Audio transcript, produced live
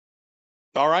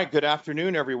All right, good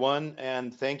afternoon, everyone,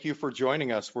 and thank you for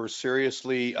joining us. We're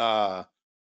seriously honored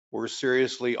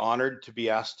to be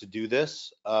asked to do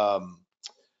this.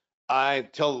 I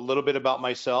tell a little bit about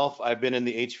myself. I've been in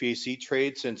the HVAC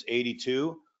trade since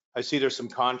 '82. I see there's some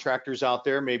contractors out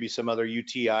there, maybe some other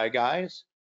UTI guys.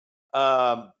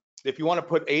 Um, if you want to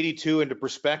put '82 into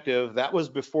perspective, that was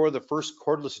before the first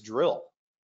cordless drill.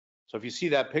 So if you see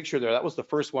that picture there, that was the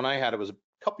first one I had. It was a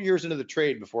couple years into the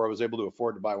trade before I was able to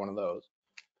afford to buy one of those.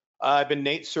 I've been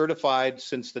NATE certified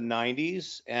since the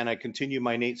 90s, and I continue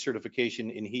my NATE certification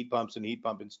in heat pumps and heat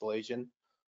pump installation.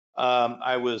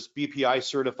 I was BPI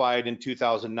certified in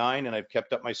 2009, and I've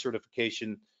kept up my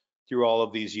certification through all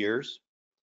of these years.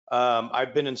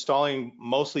 I've been installing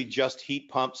mostly just heat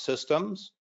pump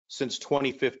systems since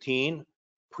 2015,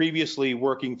 previously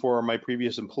working for my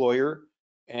previous employer.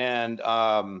 And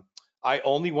I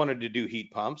only wanted to do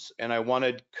heat pumps, and I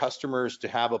wanted customers to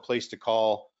have a place to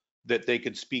call that they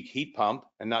could speak heat pump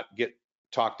and not get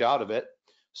talked out of it.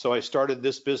 So I started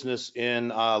this business in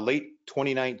late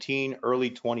 2019,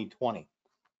 early 2020.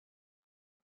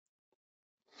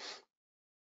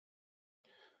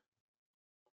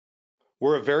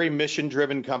 We're a very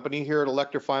mission-driven company here at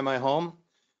Electrify My Home.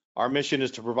 Our mission is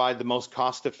to provide the most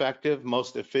cost-effective,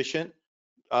 most efficient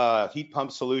heat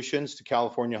pump solutions to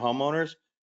California homeowners.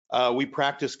 We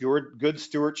practice good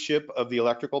stewardship of the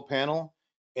electrical panel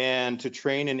and to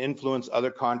train and influence other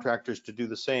contractors to do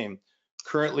the same.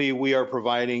 Currently, we are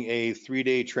providing a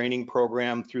 3-day training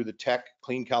program through the Tech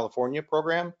Clean California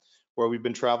program, where we've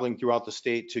been traveling throughout the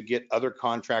state to get other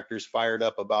contractors fired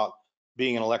up about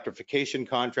being an electrification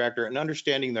contractor and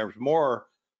understanding there's more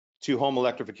to home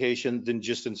electrification than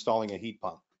just installing a heat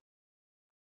pump.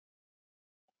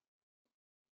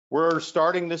 We're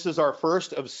starting, this is our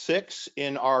first of 6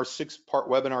 in our 6-part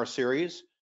webinar series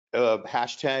of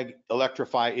hashtag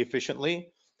Electrify Efficiently.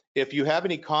 If you have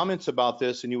any comments about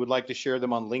this and you would like to share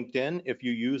them on LinkedIn, if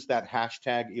you use that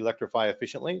hashtag Electrify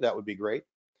Efficiently, that would be great.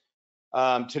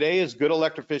 Today is good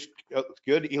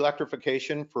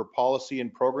electrification for policy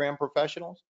and program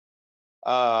professionals.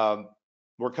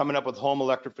 We're coming up with home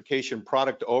electrification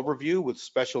product overview with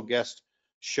special guest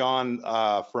Sean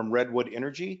from Redwood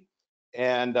Energy,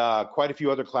 and quite a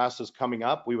few other classes coming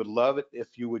up. We would love it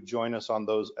if you would join us on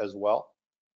those as well.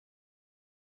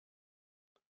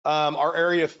 Our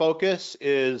area of focus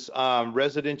is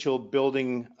residential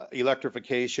building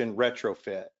electrification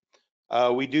retrofit.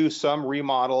 We do some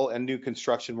remodel and new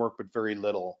construction work, but very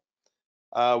little.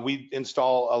 We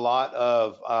install a lot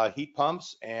of heat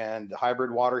pumps and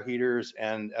hybrid water heaters,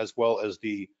 and as well as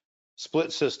the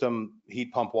split system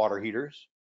heat pump water heaters.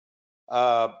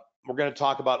 We're going to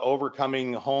talk about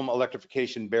overcoming home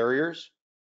electrification barriers.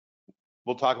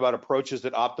 We'll talk about approaches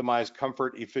that optimize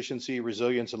comfort, efficiency,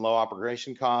 resilience, and low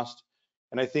operation cost.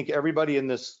 And I think everybody in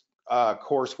this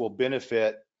course will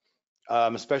benefit,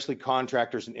 especially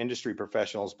contractors and industry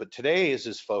professionals. But today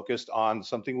is focused on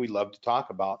something we love to talk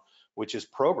about, which is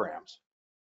programs.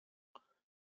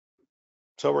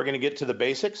 So we're going to get to the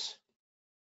basics.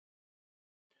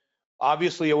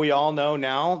 Obviously, we all know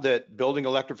now that building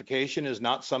electrification is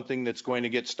not something that's going to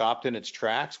get stopped in its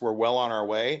tracks. We're well on our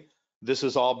way. This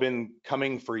has all been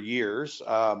coming for years.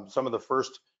 Some of the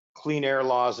first clean air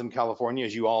laws in California,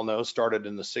 as you all know, started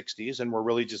in the 60s, and we're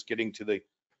really just getting to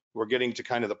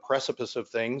kind of the precipice of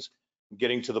things,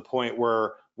 getting to the point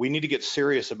where we need to get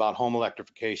serious about home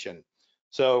electrification.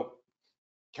 So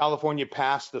California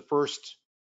passed the first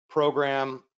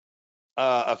program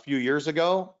a few years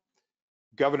ago.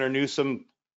 Governor Newsom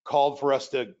called for us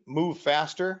to move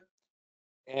faster,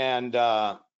 and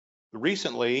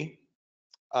recently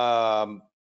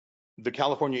the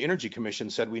California Energy Commission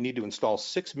said we need to install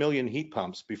 6 million heat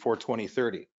pumps before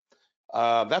 2030.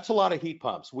 That's a lot of heat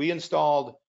pumps. We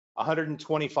installed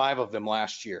 125 of them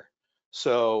last year.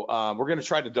 So we're going to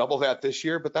try to double that this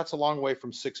year, but that's a long way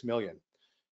from 6 million.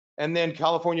 And then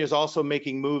California is also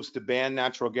making moves to ban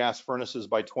natural gas furnaces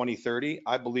by 2030.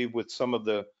 I believe with some of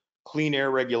the clean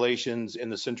air regulations in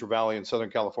the Central Valley and Southern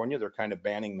California, they're kind of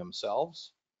banning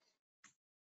themselves.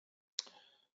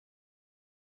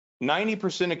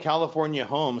 90% of California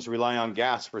homes rely on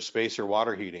gas for space or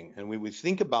water heating. And we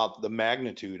think about the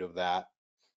magnitude of that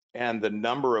and the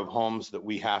number of homes that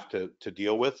we have to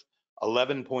deal with.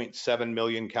 11.7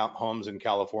 million homes in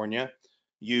California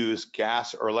use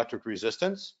gas or electric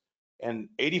resistance, and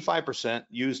 85%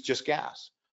 use just gas.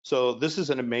 So this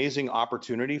is an amazing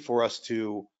opportunity for us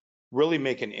to really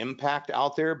make an impact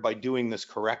out there by doing this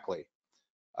correctly.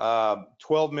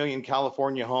 12 million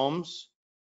California homes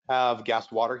have gas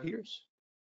water heaters,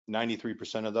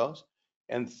 93% of those,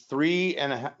 and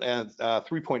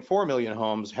 3.4 million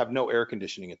homes have no air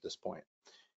conditioning at this point.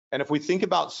 And if we think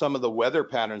about some of the weather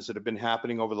patterns that have been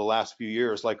happening over the last few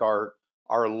years, like our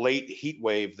late heat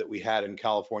wave that we had in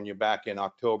California back in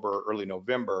October, early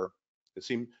November, it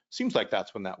seems like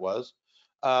that's when that was.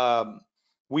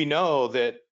 We know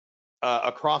that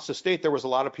across the state, there was a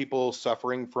lot of people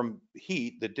suffering from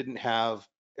heat that didn't have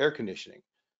air conditioning.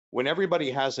 When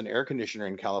everybody has an air conditioner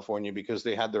in California because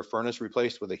they had their furnace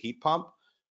replaced with a heat pump,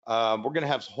 we're going to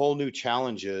have whole new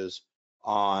challenges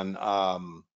on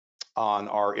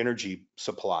our energy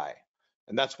supply.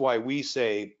 And that's why we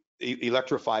say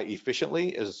electrify efficiently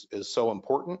is so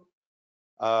important.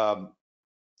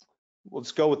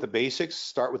 Let's go with the basics,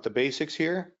 start with the basics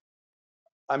here.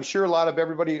 I'm sure a lot of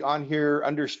everybody on here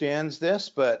understands this,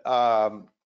 but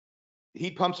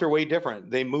heat pumps are way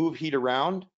different. They move heat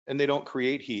around and they don't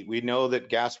create heat. We know that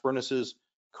gas furnaces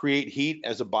create heat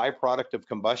as a byproduct of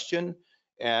combustion,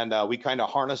 and we kind of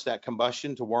harness that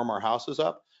combustion to warm our houses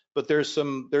up. But there's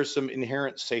some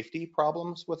inherent safety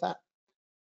problems with that.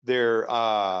 There,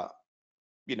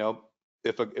 you know,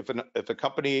 if a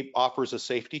company offers a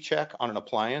safety check on an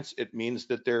appliance, it means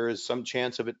that there is some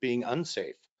chance of it being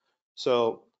unsafe.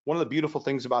 So one of the beautiful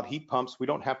things about heat pumps, we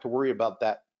don't have to worry about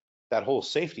that whole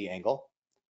safety angle.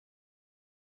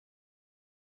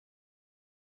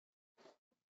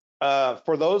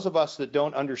 For those of us that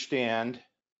don't understand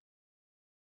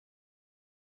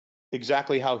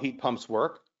exactly how heat pumps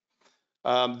work,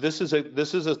 this is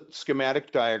a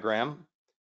schematic diagram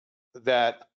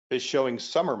that is showing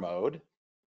summer mode.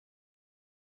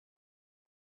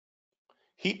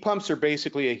 Heat pumps are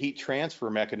basically a heat transfer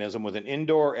mechanism with an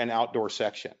indoor and outdoor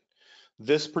section.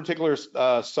 This particular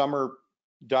summer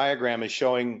diagram is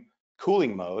showing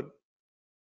cooling mode.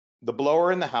 The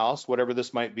blower in the house, whatever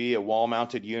this might be, a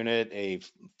wall-mounted unit, a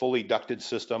fully ducted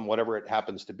system, whatever it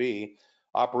happens to be,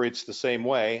 operates the same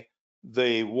way.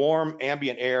 The warm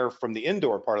ambient air from the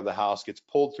indoor part of the house gets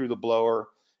pulled through the blower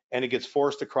and it gets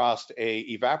forced across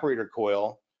a evaporator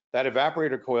coil. That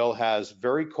evaporator coil has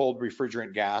very cold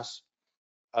refrigerant gas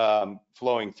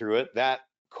flowing through it. That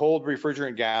cold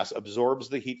refrigerant gas absorbs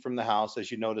the heat from the house,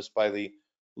 as you notice by the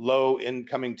low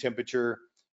incoming temperature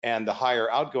and the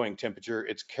higher outgoing temperature.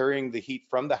 It's carrying the heat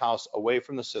from the house away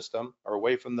from the system or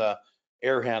away from the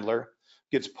air handler,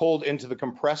 gets pulled into the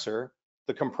compressor.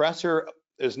 The compressor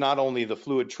is not only the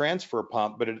fluid transfer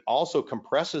pump, but it also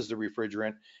compresses the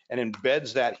refrigerant and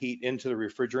embeds that heat into the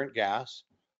refrigerant gas.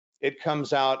 It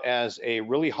comes out as a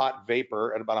really hot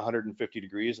vapor at about 150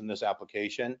 degrees in this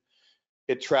application.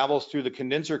 It travels through the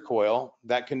condenser coil.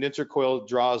 That condenser coil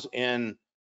draws in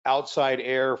outside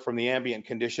air from the ambient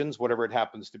conditions, whatever it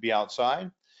happens to be outside,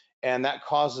 and that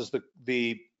causes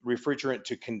the refrigerant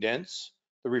to condense.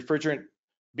 The refrigerant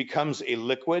becomes a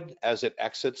liquid as it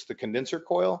exits the condenser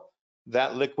coil.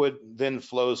 That liquid then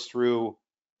flows through,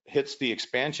 hits the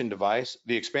expansion device.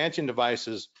 The expansion device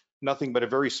is nothing but a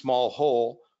very small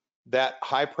hole. That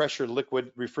high pressure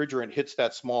liquid refrigerant hits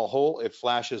that small hole, it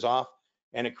flashes off,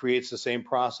 and it creates the same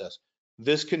process.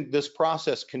 This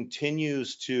process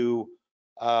continues to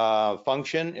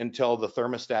function until the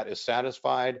thermostat is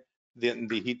satisfied, then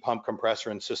the heat pump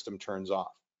compressor and system turns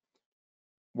off.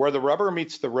 Where the rubber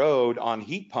meets the road on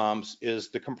heat pumps is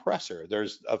the compressor.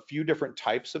 There's a few different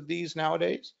types of these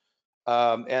nowadays,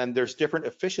 and there's different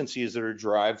efficiencies that are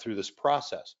derived through this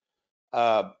process.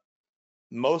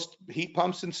 Most heat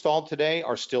pumps installed today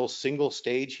are still single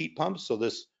stage heat pumps. So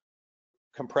this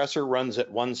compressor runs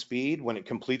at one speed. When it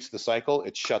completes the cycle,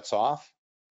 it shuts off.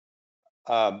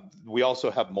 We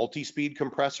also have multi-speed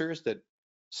compressors that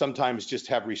sometimes just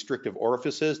have restrictive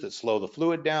orifices that slow the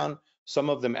fluid down. Some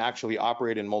of them actually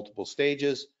operate in multiple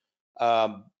stages,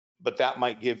 but that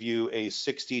might give you a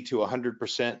 60 to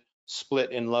 100%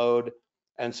 split in load.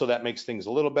 And so that makes things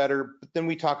a little better. But then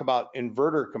we talk about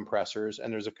inverter compressors,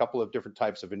 and there's a couple of different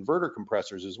types of inverter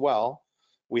compressors as well.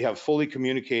 We have fully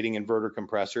communicating inverter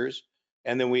compressors,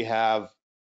 and then we have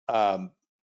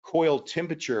coil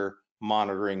temperature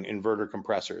monitoring inverter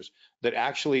compressors that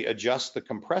actually adjust the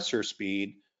compressor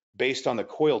speed based on the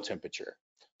coil temperature.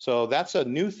 So that's a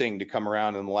new thing to come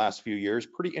around in the last few years.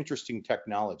 Pretty interesting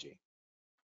technology.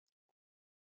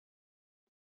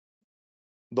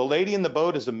 The lady in the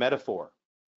boat is a metaphor,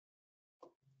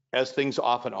 as things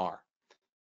often are.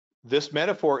 This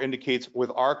metaphor indicates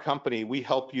with our company, we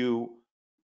help you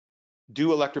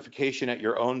do electrification at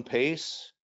your own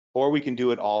pace, or we can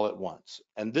do it all at once.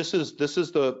 And this is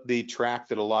the track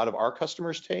that a lot of our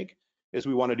customers take, is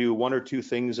we want to do one or two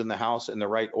things in the house in the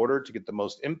right order to get the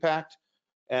most impact.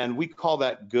 And we call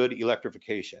that good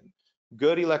electrification.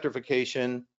 Good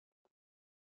electrification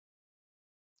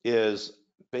is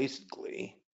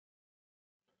basically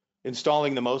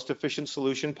installing the most efficient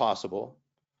solution possible,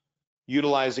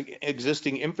 utilizing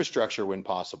existing infrastructure when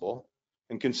possible,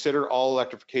 and consider all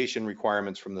electrification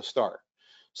requirements from the start.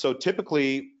 So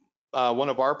typically, one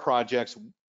of our projects,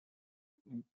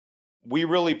 we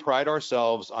really pride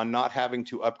ourselves on not having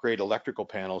to upgrade electrical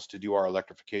panels to do our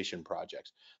electrification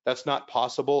projects. That's not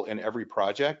possible in every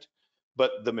project,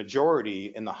 but the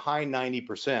majority, in the high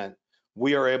 90%,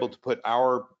 we are able to put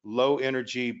our low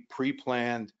energy,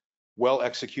 pre-planned,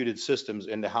 well-executed systems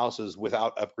into houses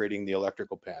without upgrading the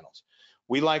electrical panels.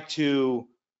 We like to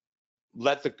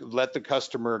let the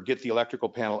customer get the electrical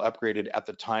panel upgraded at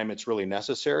the time it's really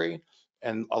necessary.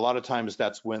 And a lot of times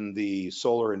that's when the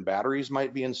solar and batteries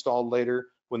might be installed later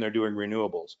when they're doing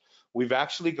renewables. We've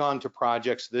actually gone to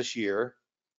projects this year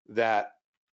that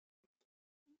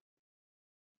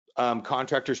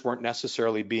contractors weren't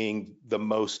necessarily being the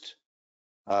most,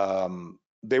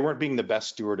 they weren't being the best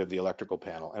steward of the electrical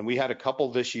panel. And we had a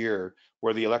couple this year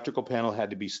where the electrical panel had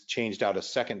to be changed out a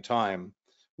second time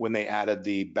when they added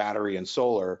the battery and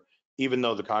solar, even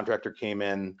though the contractor came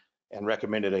in and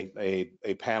recommended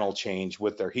a panel change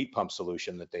with their heat pump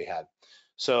solution that they had.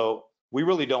 So we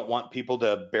really don't want people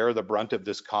to bear the brunt of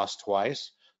this cost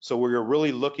twice. So we're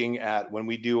really looking at, when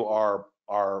we do our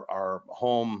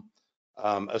home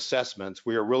assessments,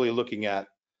 we are really looking at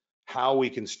how we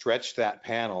can stretch that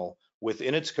panel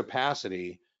within its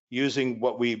capacity using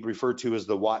what we refer to as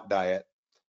the watt diet,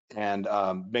 and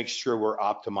make sure we're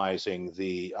optimizing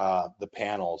the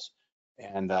panels.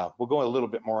 And we'll go a little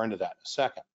bit more into that in a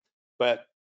second. But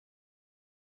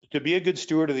to be a good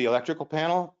steward of the electrical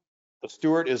panel, a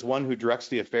steward is one who directs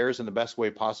the affairs in the best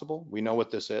way possible. We know what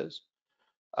this is.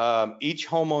 Each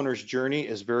homeowner's journey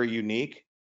is very unique.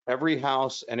 Every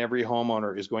house and every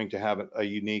homeowner is going to have a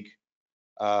unique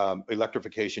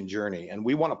electrification journey, and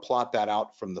we want to plot that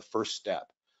out from the first step.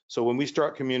 So when we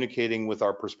start communicating with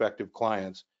our prospective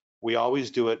clients, we always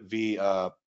do it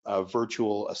via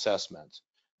virtual assessments.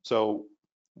 So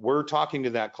we're talking to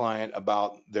that client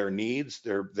about their needs,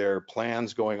 their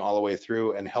plans going all the way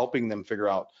through, and helping them figure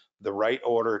out the right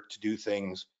order to do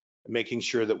things, making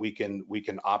sure that we can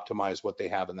optimize what they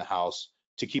have in the house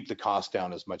to keep the cost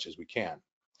down as much as we can.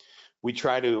 We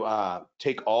try to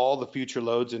take all the future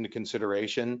loads into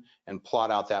consideration and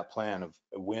plot out that plan of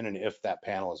when and if that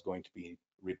panel is going to be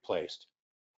replaced.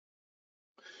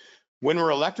 When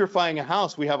we're electrifying a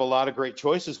house, we have a lot of great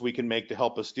choices we can make to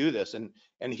help us do this,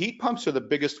 and heat pumps are the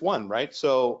biggest one, right?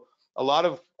 So a lot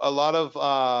of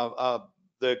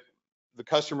the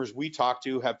customers we talk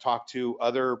to have talked to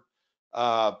other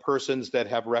persons that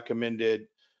have recommended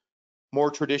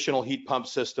more traditional heat pump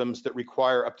systems that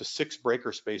require up to 6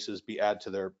 breaker spaces be added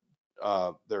to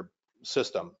their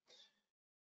system.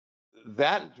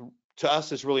 That, to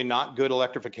us, is really not good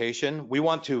electrification. We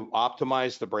want to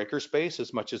optimize the breaker space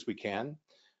as much as we can.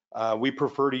 We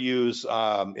prefer to use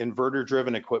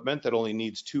inverter-driven equipment that only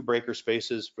needs 2 breaker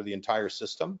spaces for the entire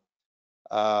system.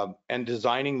 And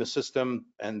designing the system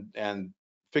and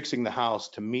fixing the house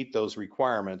to meet those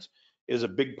requirements is a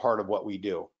big part of what we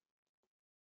do.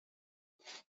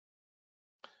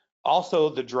 Also,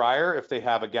 the dryer, if they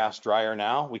have a gas dryer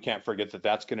now, we can't forget that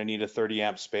that's going to need a 30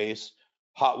 amp space.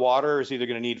 Hot water is either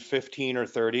going to need 15 or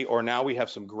 30, or now we have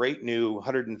some great new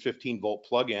 115 volt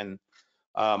plug-in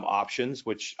options,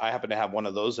 which I happen to have one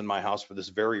of those in my house for this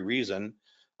very reason.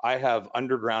 I have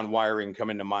underground wiring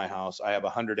come into my house. I have a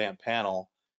 100 amp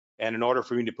panel, and in order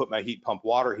for me to put my heat pump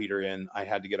water heater in, I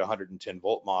had to get a 110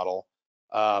 volt model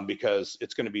because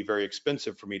it's going to be very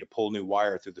expensive for me to pull new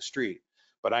wire through the street.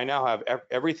 But I now have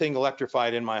everything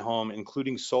electrified in my home,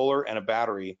 including solar and a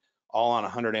battery, all on a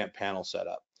 100 amp panel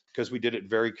setup, because we did it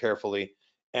very carefully.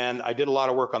 And I did a lot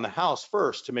of work on the house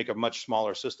first to make a much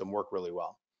smaller system work really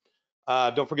well.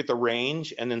 Don't forget the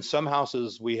range. And in some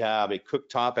houses, we have a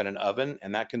cooktop and an oven,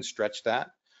 and that can stretch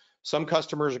that. Some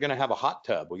customers are going to have a hot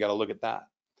tub. We got to look at that.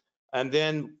 And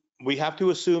then we have to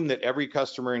assume that every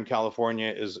customer in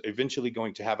California is eventually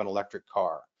going to have an electric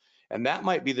car. And that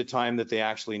might be the time that they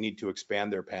actually need to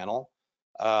expand their panel.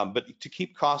 But to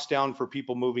keep costs down for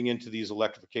people moving into these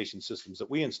electrification systems that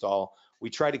we install, we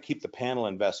try to keep the panel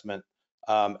investment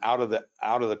out of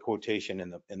the quotation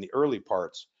in the early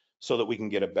parts, so that we can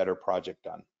get a better project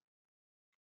done.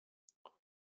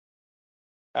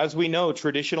 As we know,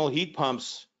 traditional heat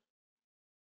pumps,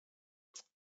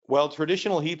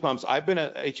 I've been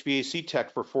an HVAC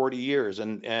tech for 40 years,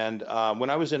 and when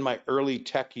I was in my early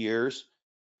tech years,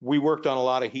 we worked on a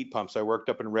lot of heat pumps. I worked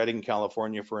up in Redding,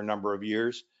 California for a number of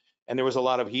years, and there was a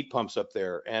lot of heat pumps up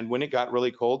there. And when it got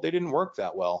really cold, they didn't work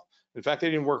that well. In fact,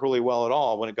 they didn't work really well at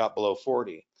all when it got below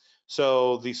 40.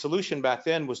 So the solution back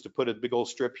then was to put a big old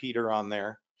strip heater on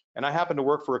there And I happened to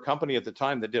work for a company at the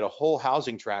time that did a whole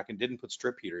housing track and didn't put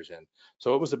strip heaters in.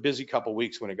 So it was a busy couple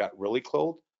weeks when it got really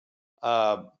cold.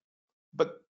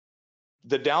 But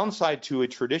the downside to a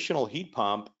traditional heat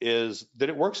pump is that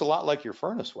it works a lot like your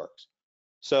furnace works.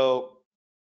 So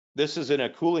this is in a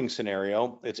cooling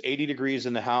scenario. It's 80 degrees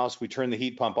in the house. We turn the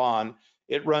heat pump on.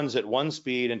 It runs at one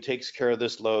speed and takes care of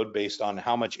this load based on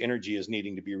how much energy is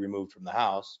needing to be removed from the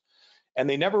house. And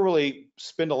they never really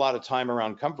spend a lot of time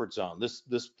around comfort zone. This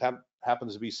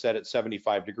happens to be set at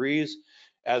 75 degrees.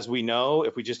 As we know,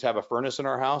 if we just have a furnace in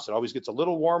our house, it always gets a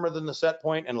little warmer than the set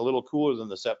point and a little cooler than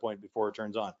the set point before it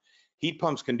turns on. Heat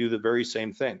pumps can do the very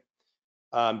same thing.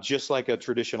 Just like a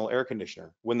traditional air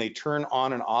conditioner. When they turn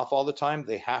on and off all the time,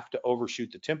 they have to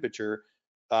overshoot the temperature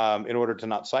in order to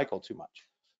not cycle too much.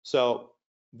 So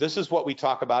this is what we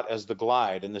talk about as the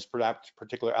glide in this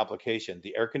particular application.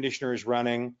 The air conditioner is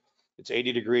running, it's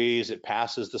 80 degrees, it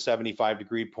passes the 75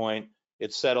 degree point,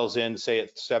 it settles in, say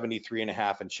at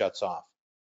 73.5 and shuts off.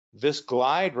 This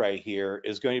glide right here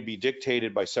is going to be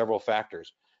dictated by several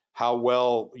factors. How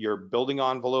well your building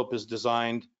envelope is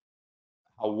designed,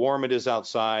 how warm it is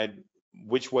outside,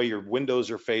 which way your windows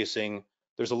are facing.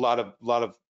 There's a lot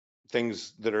of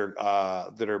things that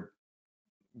are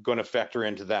going to factor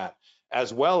into that,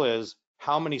 as well as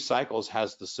how many cycles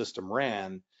has the system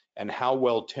ran and how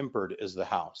well tempered is the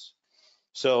house.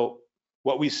 So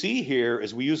what we see here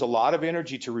is we use a lot of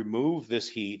energy to remove this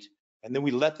heat, and then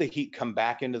we let the heat come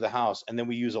back into the house, and then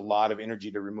we use a lot of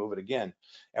energy to remove it again.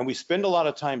 And we spend a lot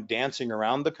of time dancing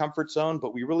around the comfort zone,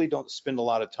 but we really don't spend a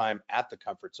lot of time at the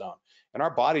comfort zone. And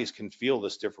our bodies can feel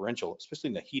this differential, especially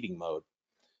in the heating mode.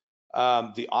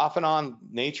 The off and on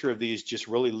nature of these just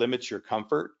really limits your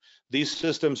comfort. These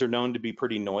systems are known to be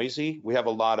pretty noisy. We have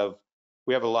a lot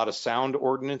of sound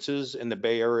ordinances in the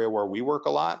Bay Area where we work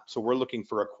a lot, so we're looking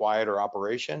for a quieter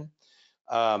operation.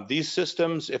 These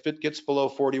systems, if it gets below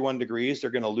 41 degrees,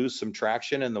 they're going to lose some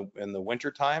traction in the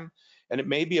winter time, and it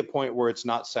may be a point where it's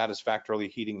not satisfactorily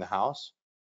heating the house.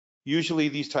 Usually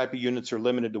these type of units are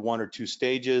limited to 1 or 2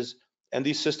 stages, and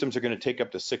these systems are going to take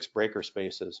up to 6 breaker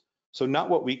spaces. So not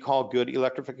what we call good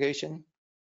electrification.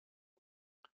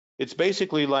 It's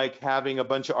basically like having a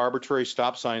bunch of arbitrary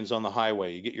stop signs on the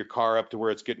highway. You get your car up to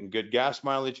where it's getting good gas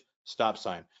mileage, stop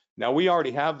sign. Now we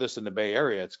already have this in the Bay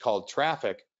Area. It's called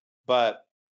traffic, but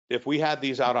if we had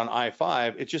these out on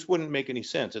I-5, it just wouldn't make any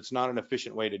sense. It's not an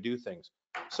efficient way to do things.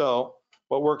 So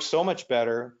what works so much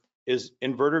better is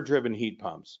inverter-driven heat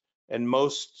pumps, and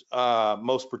most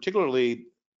particularly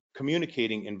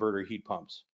communicating inverter heat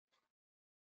pumps.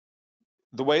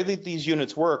 The way that these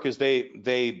units work is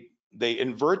they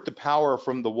invert the power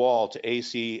from the wall to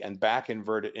AC and back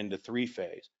invert it into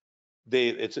 3-phase.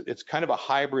 It's kind of a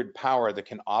hybrid power that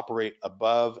can operate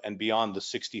above and beyond the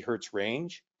 60 hertz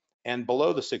range and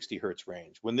below the 60 hertz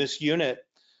range. When this unit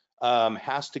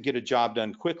has to get a job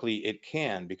done quickly, it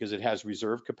can, because it has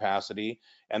reserve capacity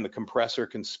and the compressor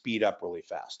can speed up really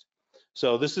fast.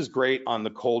 So this is great on the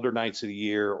colder nights of the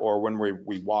year, or when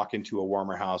we walk into a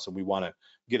warmer house and we want to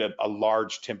get a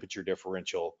large temperature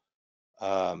differential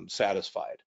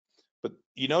satisfied. But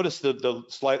you notice the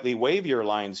slightly wavier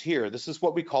lines here. This is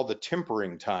what we call the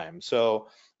tempering time. So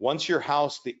once your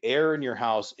house, the air in your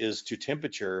house is to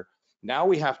temperature, now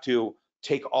we have to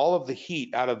take all of the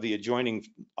heat out of the adjoining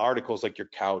articles like your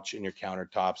couch and your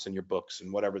countertops and your books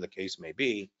and whatever the case may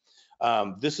be.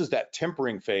 This is that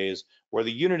tempering phase where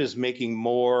the unit is making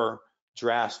more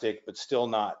drastic but still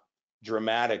not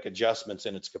dramatic adjustments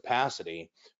in its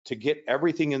capacity to get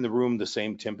everything in the room the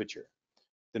same temperature.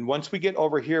 Then once we get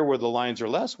over here where the lines are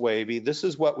less wavy, this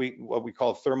is what we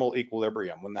call thermal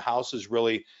equilibrium, when the house is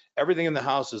really, everything in the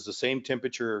house is the same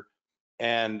temperature,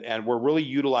 and we're really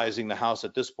utilizing the house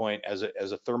at this point as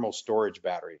a thermal storage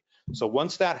battery. So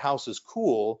once that house is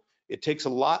cool, it takes a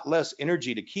lot less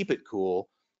energy to keep it cool.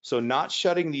 So not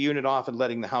shutting the unit off and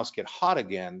letting the house get hot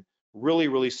again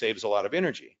really saves a lot of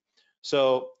energy.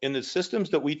 So in the systems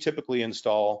that we typically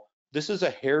install, this is a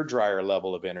hair dryer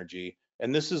level of energy,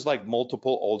 and this is like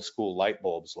multiple old school light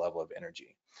bulbs level of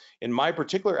energy. In my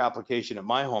particular application at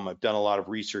my home, I've done a lot of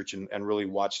research and really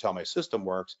watched how my system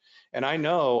works. And I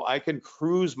know I can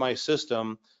cruise my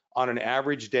system on an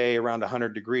average day around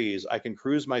 100 degrees. I can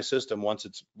cruise my system once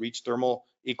it's reached thermal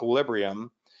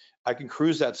equilibrium. I can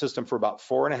cruise that system for about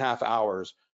 4.5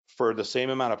 hours for the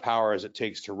same amount of power as it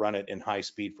takes to run it in high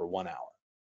speed for 1 hour.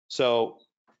 So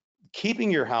keeping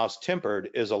your house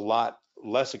tempered is a lot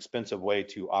less expensive way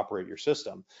to operate your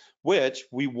system, which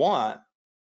we want,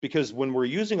 because when we're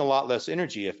using a lot less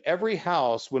energy, if every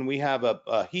house, when we have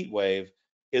a heat wave,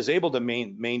 is able to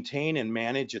maintain and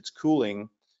manage its cooling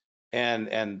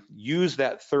and use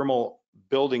that thermal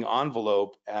building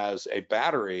envelope as a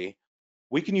battery,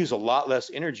 we can use a lot less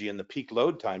energy in the peak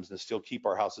load times and still keep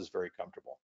our houses very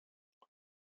comfortable.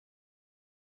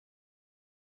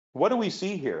 What do we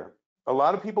see here? A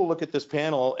lot of people look at this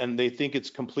panel and they think it's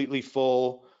completely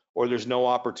full, or there's no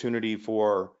opportunity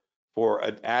for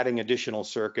adding additional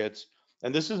circuits.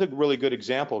 And this is a really good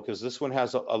example because this one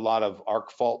has a lot of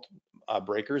arc fault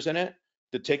breakers in it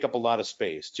that take up a lot of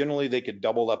space. Generally, they could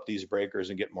double up these breakers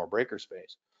and get more breaker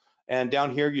space. And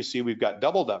down here, you see we've got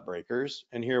doubled up breakers,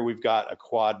 and here we've got a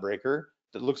quad breaker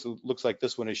that looks like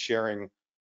this one is sharing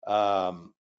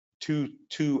two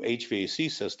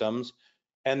HVAC systems.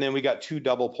 And then we got two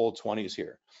double pole 20s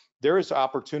here. There is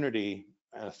opportunity,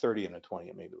 a 30 and a 20,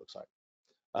 it maybe looks like.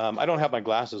 I don't have my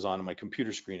glasses on and my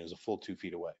computer screen is a full 2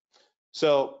 feet away.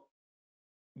 So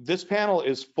this panel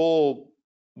is full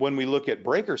when we look at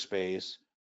breaker space,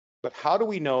 but how do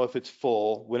we know if it's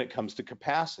full when it comes to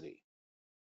capacity?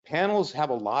 Panels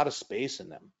have a lot of space in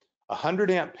them. A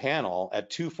 100 amp panel at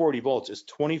 240 volts is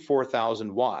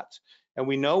 24,000 watts. And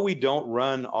we know we don't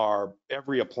run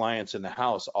every appliance in the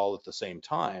house all at the same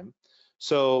time.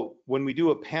 So when we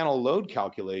do a panel load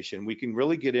calculation, we can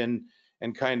really get in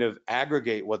and kind of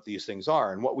aggregate what these things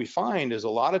are. And what we find is a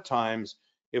lot of times,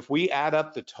 if we add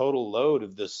up the total load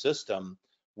of this system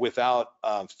without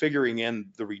figuring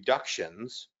in the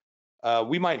reductions,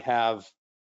 we might have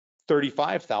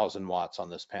 35,000 watts on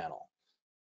this panel.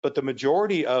 But the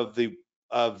majority of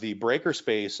the breaker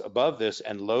space above this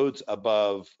and loads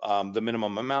above the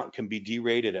minimum amount can be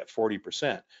derated at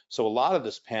 40%. So a lot of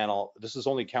this panel, this is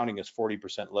only counting as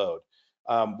 40% load.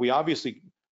 We obviously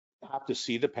have to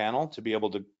see the panel to be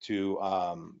able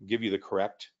to give you the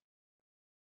correct.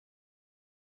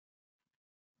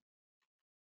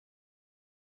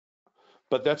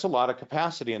 But that's a lot of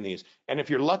capacity in these. And if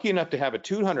you're lucky enough to have a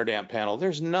 200 amp panel,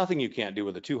 there's nothing you can't do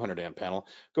with a 200 amp panel.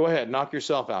 Go ahead, knock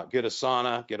yourself out, get a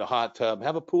sauna, get a hot tub,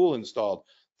 have a pool installed,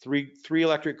 three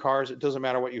electric cars, it doesn't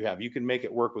matter what you have. You can make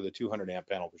it work with a 200 amp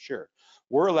panel for sure.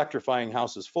 We're electrifying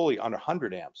houses fully on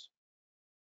 100 amps.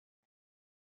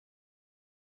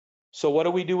 So what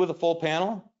do we do with a full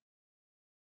panel?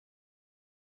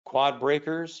 Quad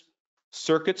breakers,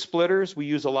 circuit splitters. We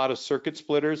use a lot of circuit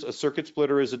splitters. A circuit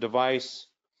splitter is a device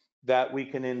that we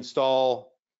can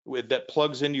install that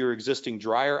plugs into your existing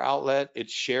dryer outlet. It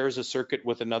shares a circuit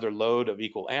with another load of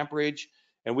equal amperage,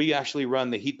 and we actually run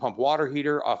the heat pump water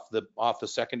heater off the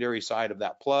secondary side of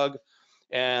that plug,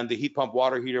 and the heat pump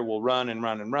water heater will run and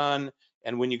run and run.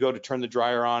 And when you go to turn the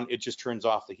dryer on, it just turns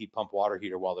off the heat pump water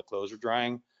heater while the clothes are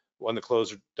drying. When the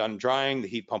clothes are done drying, the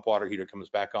heat pump water heater comes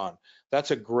back on.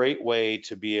 That's a great way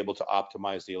to be able to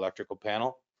optimize the electrical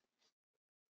panel.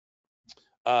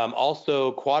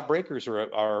 Also, quad breakers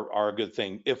are a good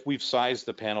thing if we've sized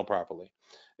the panel properly.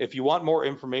 If you want more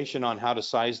information on how to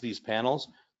size these panels,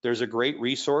 there's a great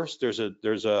resource. There's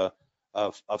a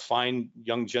fine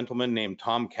young gentleman named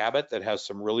Tom Cabot that has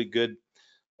some really good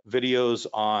videos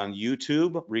on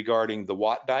YouTube regarding the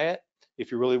watt diet,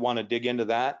 if you really want to dig into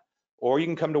that. Or you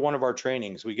can come to one of our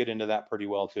trainings. We get into that pretty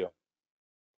well too.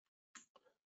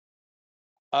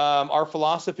 Our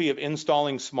philosophy of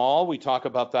installing small, we talk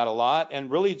about that a lot, and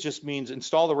really just means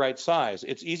install the right size.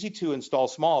 It's easy to install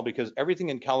small because everything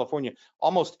in California,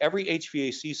 almost every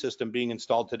HVAC system being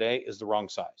installed today is the wrong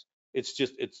size. It's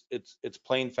just, it's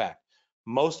plain fact.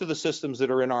 Most of the systems that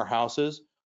are in our houses,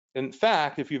 in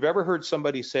fact, if you've ever heard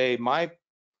somebody say, my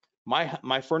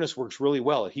furnace works really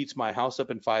well, it heats my house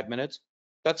up in 5 minutes,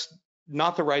 that's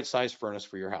not the right size furnace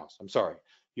for your house. I'm sorry.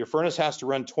 Your furnace has to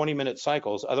run 20-minute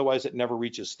cycles, otherwise it never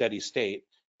reaches steady state,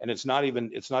 and it's not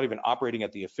even operating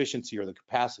at the efficiency or the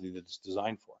capacity that it's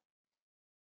designed for.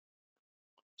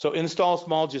 So install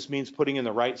small just means putting in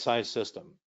the right size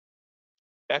system.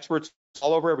 Experts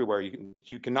all over everywhere.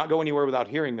 You cannot go anywhere without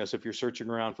hearing this if you're searching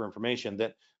around for information,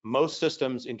 that most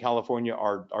systems in California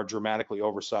are dramatically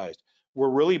oversized. We're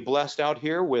really blessed out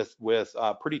here with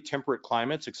pretty temperate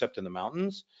climates, except in the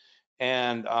mountains.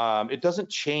 And it doesn't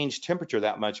change temperature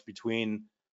that much between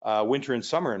winter and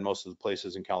summer in most of the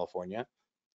places in California.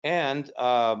 And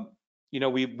you know,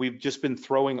 we've just been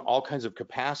throwing all kinds of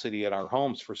capacity at our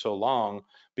homes for so long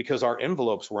because our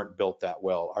envelopes weren't built that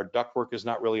well. Our ductwork is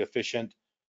not really efficient,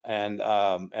 and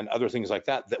other things like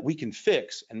that we can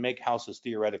fix and make houses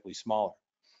theoretically smaller.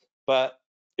 But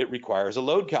it requires a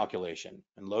load calculation,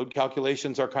 and load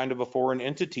calculations are kind of a foreign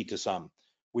entity to some.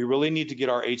 We really need to get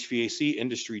our HVAC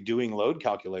industry doing load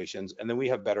calculations, and then we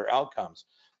have better outcomes.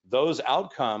 Those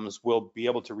outcomes will be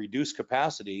able to reduce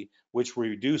capacity, which will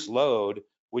reduce load,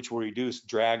 which will reduce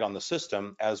drag on the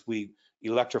system as we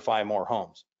electrify more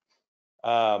homes.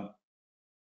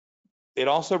 It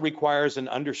also requires an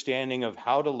understanding of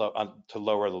how to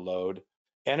lower the load,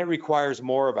 and it requires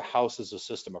more of a house as a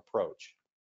system approach.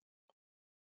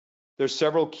 There's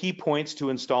several key points to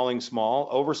installing small.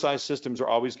 Oversized systems are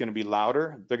always going to be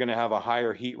louder. They're going to have a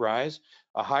higher heat rise.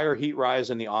 A higher heat rise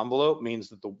in the envelope means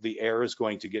that the air is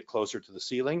going to get closer to the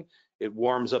ceiling. It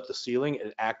warms up the ceiling,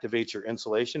 it activates your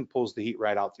insulation, pulls the heat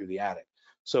right out through the attic.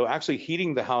 So actually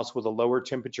heating the house with a lower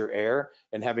temperature air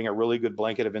and having a really good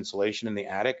blanket of insulation in the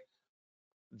attic,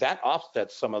 that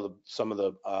offsets some of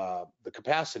the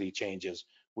capacity changes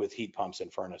with heat pumps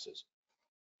and furnaces.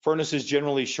 Furnaces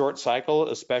generally short cycle,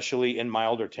 especially in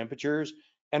milder temperatures.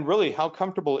 And really, how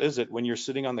comfortable is it when you're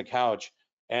sitting on the couch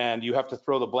and you have to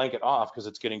throw the blanket off because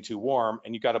it's getting too warm,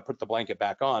 and you got to put the blanket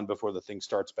back on before the thing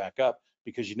starts back up,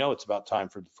 because you know it's about time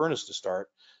for the furnace to start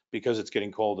because it's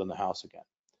getting cold in the house again.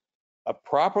 A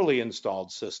properly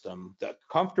installed system, that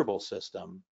comfortable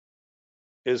system,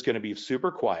 is going to be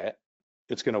super quiet.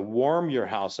 It's going to warm your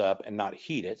house up and not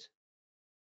heat it.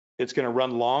 It's going to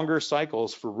run longer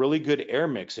cycles for really good air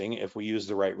mixing if we use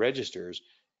the right registers,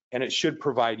 and it should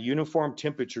provide uniform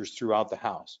temperatures throughout the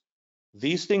house.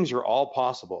 These things are all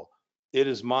possible. It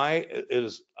is my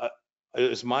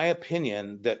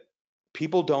opinion that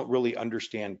people don't really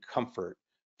understand comfort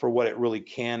for what it really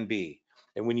can be.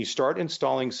 And when you start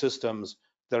installing systems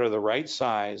that are the right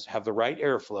size, have the right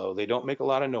airflow, they don't make a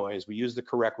lot of noise, we use the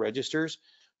correct registers,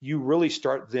 you really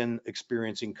start then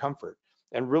experiencing comfort.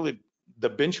 And really, the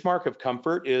benchmark of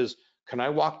comfort is, can I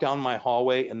walk down my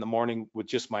hallway in the morning with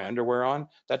just my underwear on?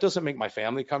 That doesn't make my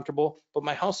family comfortable, but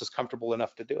my house is comfortable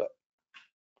enough to do it.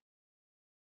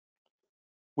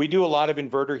 We do a lot of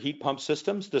inverter heat pump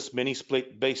systems. This mini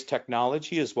split based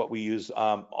technology is what we use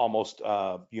almost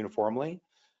uniformly.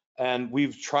 And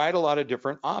we've tried a lot of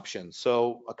different options.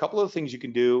 So a couple of things you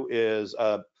can do is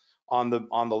on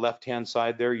the left-hand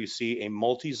side there, you see a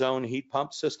multi-zone heat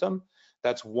pump system.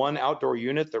 That's one outdoor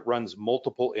unit that runs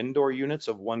multiple indoor units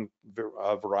of one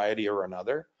variety or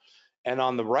another. And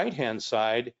on the right-hand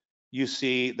side, you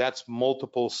see that's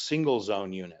multiple single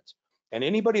zone units. And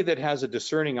anybody that has a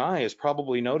discerning eye is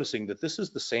probably noticing that this is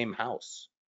the same house.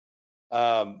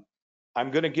 I'm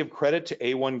going to give credit to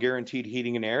A1 Guaranteed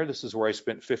Heating and Air. This is where I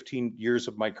spent 15 years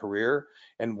of my career,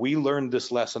 and we learned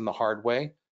this lesson the hard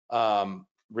way.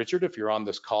 Richard, if you're on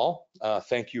this call,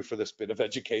 thank you for this bit of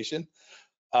education.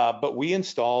 But we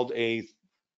installed a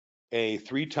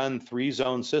 3-ton,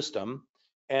 3-zone system,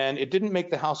 and it didn't make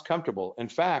the house comfortable. In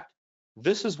fact,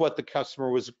 this is what the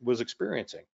customer was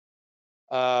experiencing.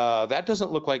 That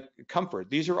doesn't look like comfort.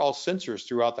 These are all sensors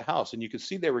throughout the house, and you could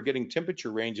see they were getting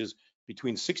temperature ranges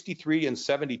between 63 and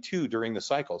 72 during the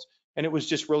cycles, and it was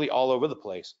just really all over the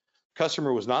place.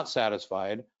 Customer was not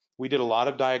satisfied. We did a lot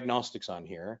of diagnostics on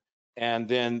here, and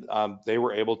then they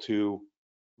were able to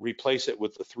replace it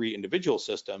with the 3 individual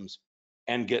systems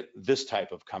and get this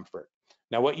type of comfort.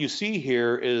 Now, what you see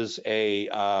here is a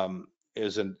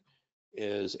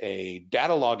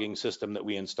data logging system that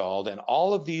we installed, and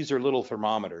all of these are little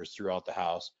thermometers throughout the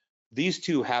house. These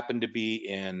two happen to be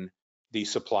in the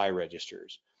supply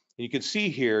registers. And you can see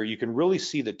here, you can really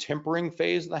see the tempering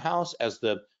phase of the house as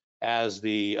the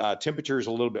temperature is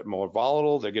a little bit more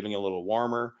volatile, they're getting a little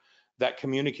warmer. That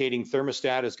communicating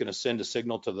thermostat is going to send a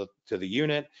signal to the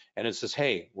unit, and it says,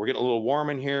 hey, we're getting a little warm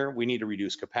in here, we need to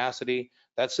reduce capacity.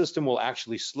 That system will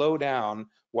actually slow down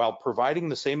while providing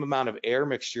the same amount of air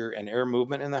mixture and air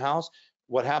movement in the house.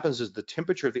 What happens is the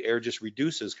temperature of the air just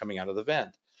reduces coming out of the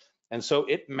vent. And so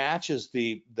it matches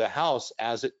the house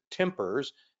as it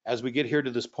tempers as we get here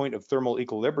to this point of thermal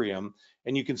equilibrium,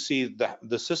 and you can see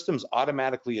the systems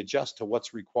automatically adjust to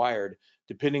what's required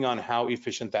depending on how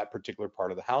efficient that particular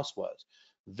part of the house was.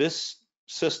 This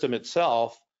system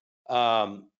itself,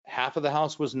 half of the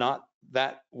house was not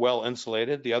that well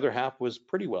insulated, the other half was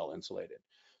pretty well insulated.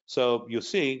 So you'll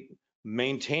see,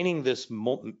 maintaining this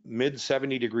mid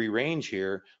 70-degree range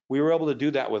here, we were able to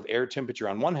do that with air temperature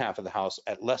on one half of the house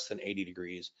at less than 80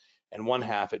 degrees and one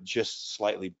half at just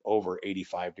slightly over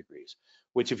 85 degrees,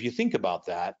 which if you think about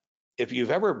that, if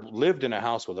you've ever lived in a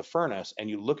house with a furnace and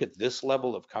you look at this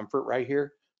level of comfort right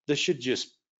here, this should just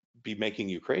be making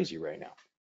you crazy right now.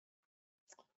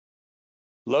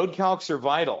 Load calcs are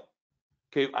vital.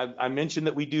 Okay, I mentioned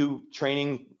that we do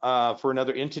training for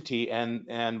another entity,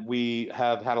 and we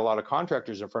have had a lot of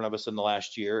contractors in front of us in the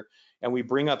last year, and we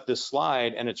bring up this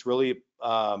slide, and it's really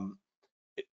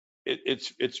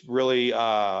it's really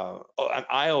an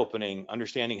eye-opening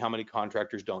understanding how many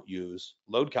contractors don't use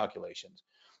load calculations.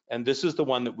 And this is the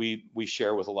one that we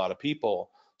share with a lot of people.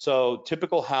 So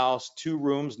typical house, 2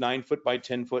 rooms, 9 foot by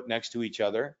 10 foot next to each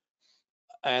other,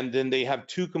 and then they have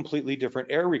 2 completely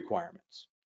different air requirements.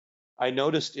 I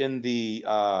noticed in the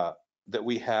that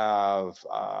we have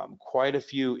quite a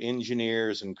few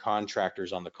engineers and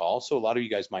contractors on the call, so a lot of you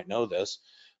guys might know this,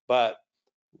 but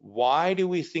why do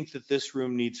we think that this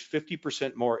room needs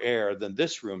 50% more air than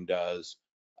this room does?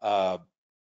 Uh,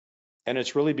 and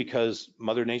it's really because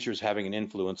Mother Nature is having an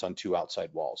influence on two outside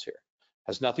walls here.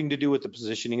 Has nothing to do with the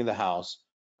positioning of the house.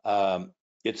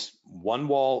 It's one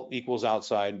wall equals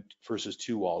outside versus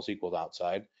two walls equals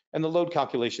outside. And the load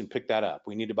calculation picked that up.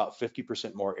 We need about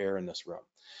 50% more air in this room.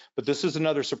 But this is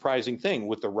another surprising thing.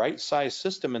 With the right size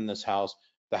system in this house,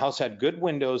 the house had good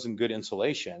windows and good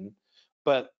insulation,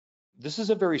 but this is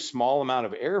a very small amount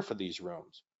of air for these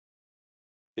rooms.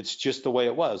 It's just the way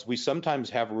it was. We sometimes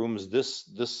have rooms this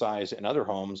size in other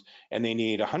homes and they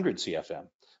need 100 CFM,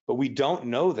 but we don't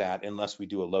know that unless we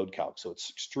do a load calc. So it's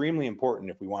extremely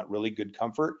important if we want really good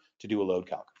comfort to do a load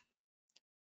calc.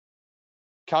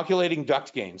 Calculating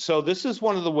duct gain. So this is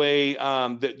one of the way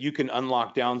that you can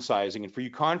unlock downsizing. And for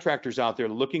you contractors out there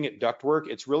looking at ductwork,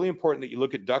 it's really important that you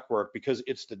look at ductwork because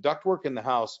it's the ductwork in the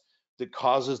house that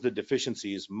causes the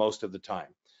deficiencies most of the time.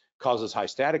 Causes high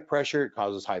static pressure, it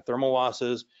causes high thermal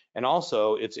losses, and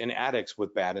also it's in attics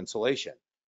with bad insulation.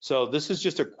 So this is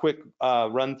just a quick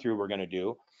run through we're going to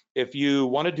do. If you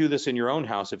want to do this in your own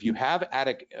house, if you have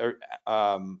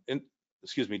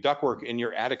ductwork in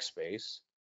your attic space,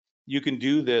 you can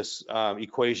do this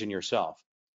equation yourself.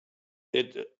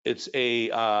 It's a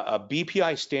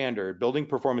BPI standard, Building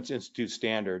Performance Institute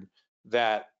standard,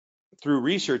 that through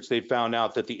research, they found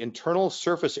out that the internal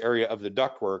surface area of the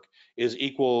ductwork is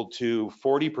equal to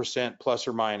 40% plus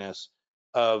or minus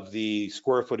of the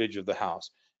square footage of the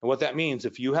house. And what that means,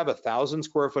 if you have a 1,000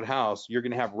 square foot house, you're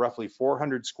going to have roughly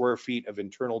 400 square feet of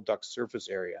internal duct surface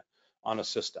area on a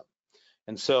system.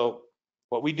 And so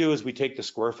what we do is we take the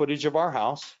square footage of our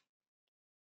house,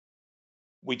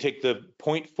 we take the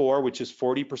 0.4, which is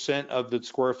 40% of the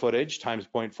square footage times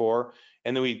 0.4,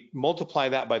 and then we multiply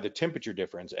that by the temperature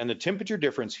difference. And the temperature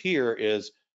difference here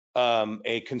is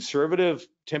a conservative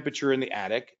temperature in the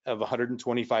attic of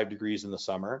 125 degrees in the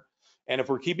summer. And if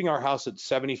we're keeping our house at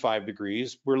 75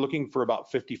 degrees, we're looking for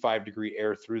about 55-degree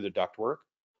air through the ductwork.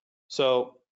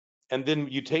 So, and then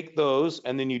you take those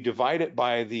and then you divide it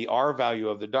by the R value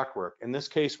of the ductwork. In this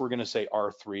case, we're going to say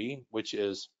R3, which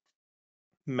is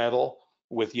metal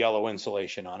with yellow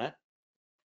insulation on it.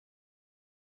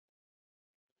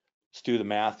 Let's do the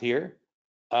math here.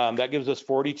 That gives us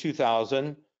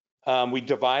 42,000. We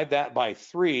divide that by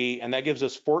 3, and that gives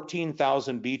us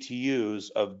 14,000 BTUs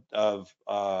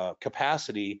of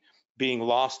capacity being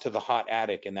lost to the hot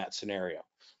attic in that scenario.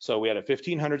 So we had a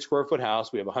 1,500 square foot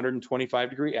house. We have a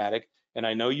 125-degree attic, and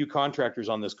I know you contractors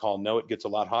on this call know it gets a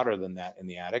lot hotter than that in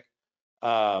the attic.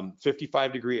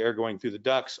 55-degree air going through the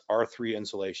ducts, R3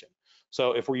 insulation.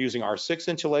 So if we're using R6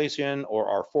 insulation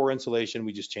or R4 insulation,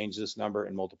 we just change this number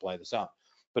and multiply this out.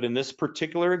 But in this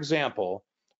particular example,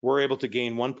 we're able to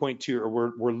gain 1.2,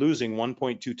 or we're losing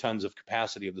 1.2 tons of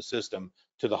capacity of the system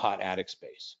to the hot attic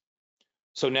space.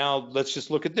 So now let's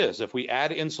just look at this. If we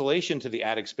add insulation to the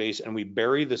attic space and we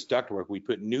bury this ductwork, we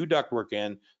put new ductwork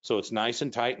in so it's nice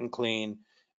and tight and clean,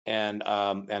 and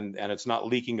it's not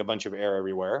leaking a bunch of air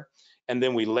everywhere. And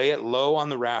then we lay it low on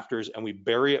the rafters and we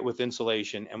bury it with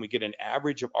insulation and we get an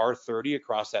average of R30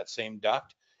 across that same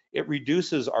duct. It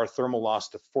reduces our thermal loss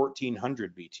to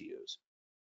 1,400 BTUs.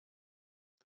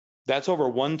 That's over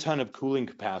 1 ton of cooling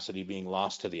capacity being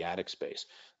lost to the attic space.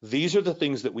 These are the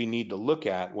things that we need to look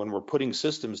at when we're putting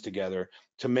systems together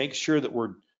to make sure that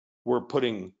we're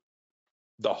putting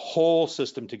the whole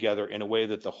system together in a way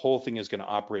that the whole thing is going to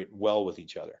operate well with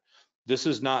each other. This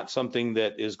is not something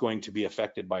that is going to be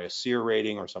affected by a SEER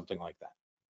rating or something like that.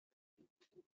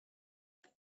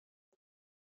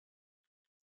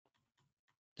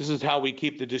 This is how we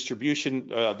keep the distribution,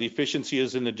 the efficiency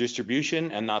is in the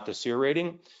distribution and not the SEER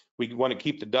rating. We want to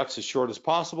keep the ducts as short as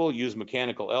possible, use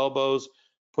mechanical elbows,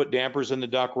 put dampers in the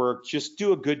ductwork, just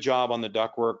do a good job on the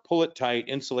ductwork, pull it tight,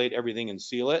 insulate everything and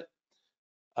seal it,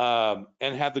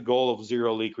 and have the goal of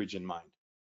zero leakage in mind.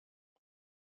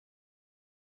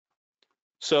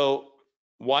 So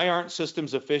why aren't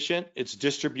systems efficient? It's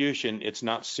distribution, it's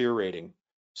not SEER rating.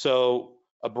 So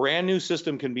a brand new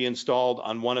system can be installed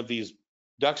on one of these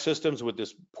duct systems with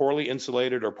this poorly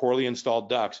insulated or poorly installed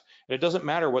ducts, and it doesn't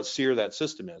matter what SEER that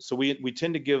system is. So we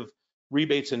tend to give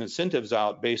rebates and incentives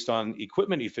out based on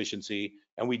equipment efficiency,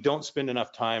 and we don't spend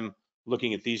enough time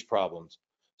looking at these problems.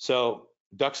 So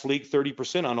ducts leak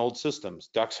 30% on old systems.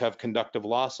 Ducts have conductive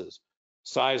losses.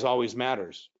 Size always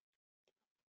matters.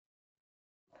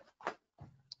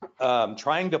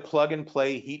 Trying to plug and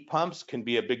play heat pumps can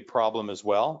be a big problem as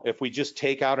well. If we just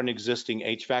take out an existing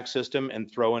HVAC system and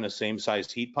throw in a same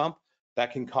sized heat pump,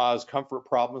 that can cause comfort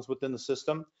problems within the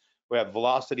system. We have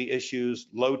velocity issues,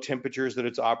 low temperatures that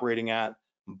it's operating at,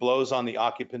 blows on the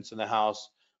occupants in the house.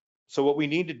 So what we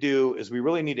need to do is we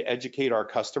really need to educate our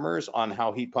customers on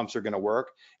how heat pumps are going to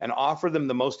work and offer them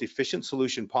the most efficient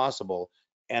solution possible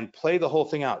and play the whole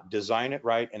thing out, design it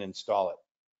right and install it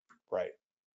right.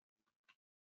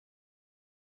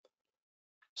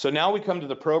 So now we come to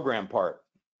the program part.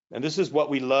 And this is what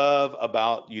we love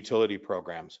about utility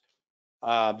programs.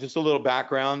 Just a little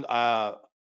background.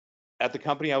 At the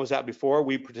company I was at before,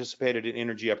 we participated in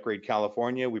Energy Upgrade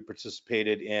California. We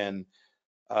participated in,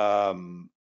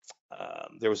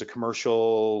 there was a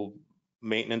commercial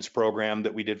maintenance program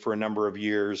that we did for a number of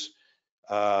years.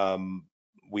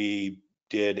 We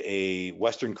did a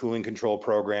Western Cooling Control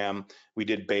program. We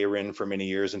did BayRIN for many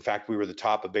years. In fact, we were the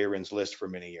top of BayRIN's list for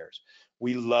many years.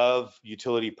 We love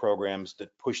utility programs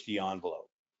that push the envelope.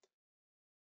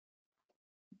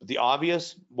 The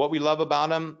obvious, what we love about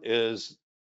them is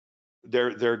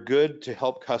they're good to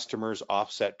help customers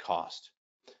offset cost.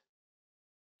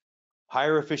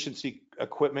 Higher efficiency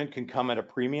equipment can come at a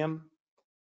premium.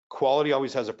 Quality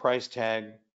always has a price tag.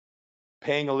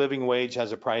 Paying a living wage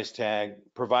has a price tag.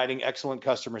 Providing excellent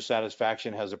customer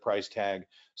satisfaction has a price tag.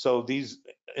 So these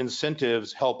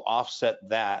incentives help offset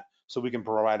that so we can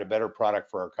provide a better product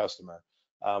for our customer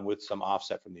with some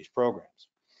offset from these programs.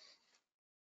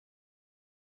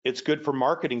 It's good for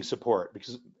marketing support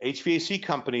because HVAC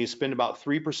companies spend about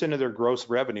 3% of their gross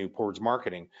revenue towards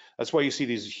marketing. That's why you see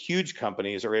these huge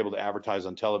companies are able to advertise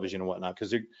on television and whatnot,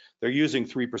 because they're using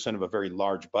 3% of a very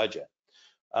large budget.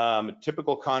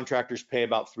 Typical contractors pay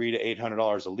about $300 to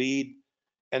 $800 a lead,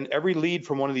 and every lead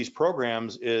from one of these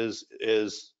programs is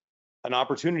an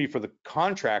opportunity for the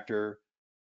contractor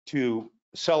to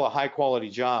sell a high quality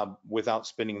job without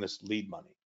spending this lead money.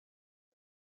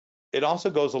 It also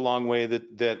goes a long way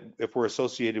that if we're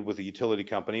associated with a utility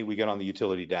company, we get on the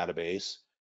utility database,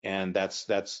 and that's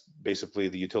basically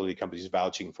the utility companies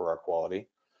vouching for our quality.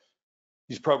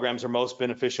 These programs are most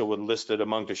beneficial when listed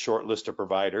among a short list of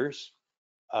providers,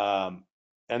 and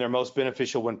they're most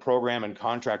beneficial when program and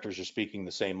contractors are speaking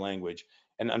the same language.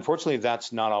 And unfortunately,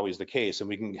 that's not always the case. And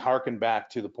we can harken back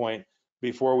to the point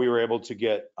before we were able to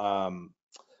get what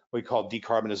we call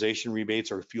decarbonization rebates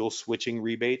or fuel switching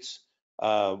rebates.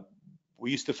 We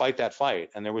used to fight that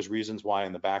fight, and there was reasons why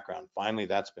in the background. Finally,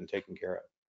 that's been taken care of.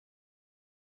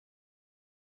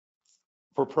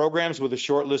 For programs with a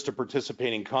short list of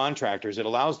participating contractors, it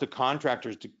allows the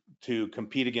contractors to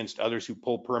compete against others who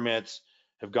pull permits,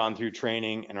 have gone through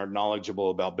training, and are knowledgeable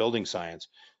about building science.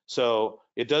 So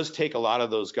it does take a lot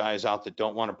of those guys out that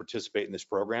don't want to participate in this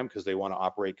program because they want to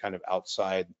operate kind of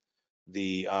outside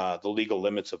the legal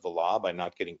limits of the law by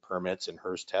not getting permits and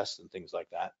HERS tests and things like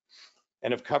that.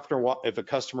 And if a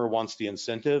customer wants the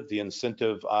incentive,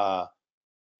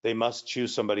 they must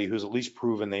choose somebody who's at least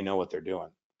proven they know what they're doing.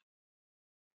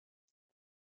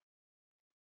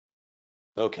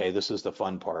 Okay, this is the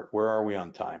fun part. Where are we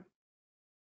on time?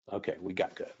 Okay,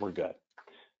 we're good.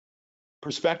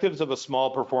 Perspectives of a small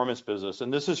performance business,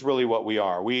 and this is really what we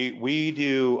are. We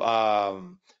do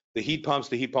the heat pumps,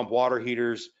 the heat pump water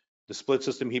heaters, the split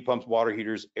system heat pumps, water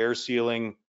heaters, air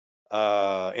sealing,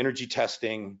 energy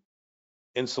testing,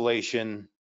 insulation,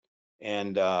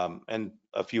 and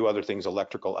a few other things,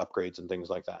 electrical upgrades and things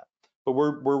like that. But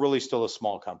we're really still a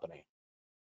small company.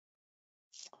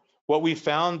 What we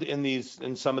found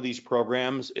in some of these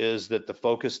programs is that the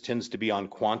focus tends to be on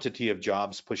quantity of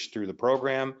jobs pushed through the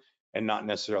program and not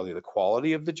necessarily the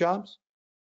quality of the jobs.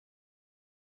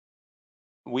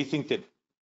 We think that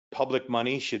public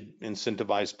money should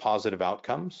incentivize positive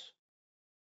outcomes,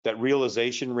 that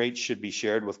realization rates should be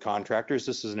shared with contractors.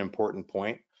 This is an important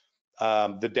point.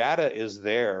 The data is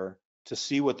there to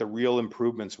see what the real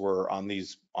improvements were on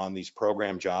these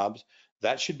program jobs.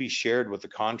 That should be shared with the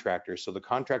contractors, so the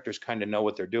contractors kind of know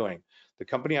what they're doing. The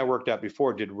company I worked at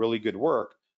before did really good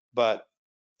work, but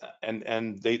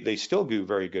and they still do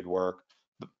very good work.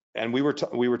 And we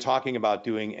were talking about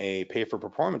doing a pay for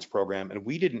performance program, and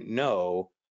we didn't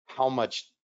know how much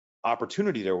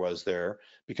opportunity there was there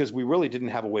because we really didn't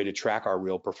have a way to track our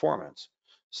real performance.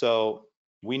 So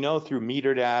we know through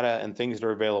meter data and things that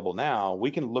are available now,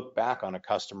 we can look back on a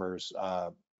customer's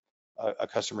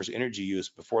energy use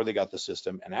before they got the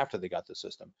system and after they got the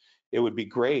system. It would be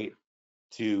great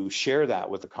to share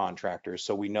that with the contractors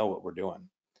so we know what we're doing.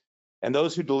 And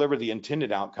those who deliver the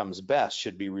intended outcomes best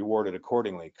should be rewarded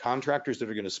accordingly. Contractors that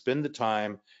are going to spend the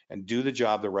time and do the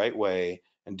job the right way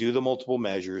and do the multiple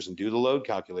measures and do the load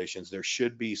calculations, there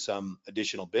should be some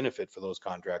additional benefit for those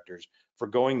contractors for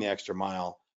going the extra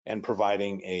mile and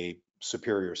providing a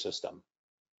superior system.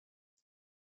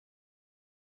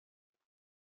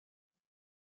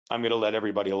 I'm going to let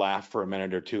everybody laugh for a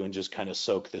minute or two and just kind of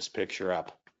soak this picture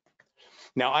up.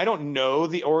 Now, I don't know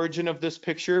the origin of this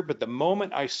picture, but the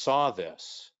moment I saw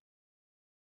this,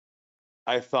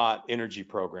 I thought energy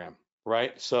program,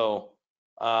 right? So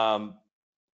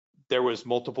there was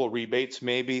multiple rebates,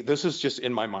 maybe. This is just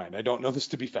in my mind. I don't know this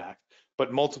to be fact,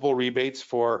 but multiple rebates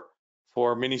for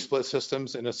mini split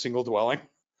systems in a single dwelling.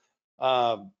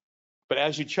 But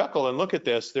as you chuckle and look at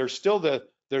this, there's still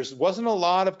there wasn't a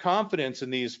lot of confidence in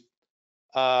these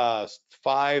 5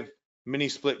 mini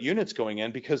split units going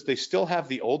in because they still have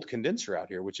the old condenser out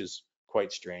here, which is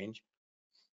quite strange.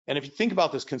 And if you think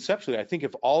about this conceptually, I think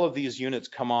if all of these units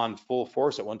come on full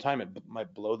force at one time, it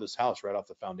might blow this house right off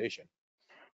the foundation.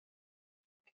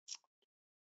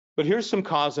 But here's some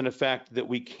cause and effect that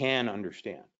we can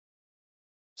understand.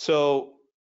 So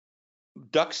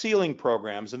duct sealing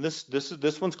programs, and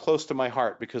this one's close to my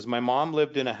heart because my mom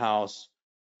lived in a house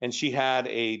and she had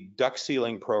a duct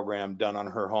sealing program done on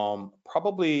her home.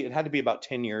 Probably it had to be about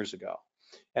 10 years ago.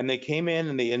 And they came in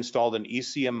and they installed an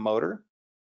ECM motor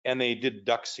and they did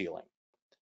duct sealing.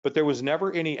 But there was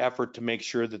never any effort to make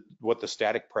sure that what the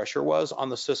static pressure was on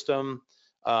the system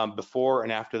before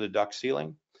and after the duct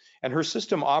sealing. And her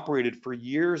system operated for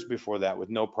years before that with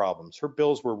no problems. Her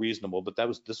bills were reasonable, but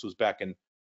this was back in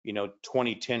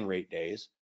 2010 rate days.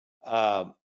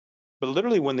 But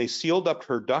literally when they sealed up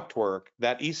her ductwork,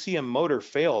 that ECM motor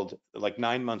failed like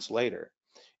 9 months later.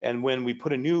 And when we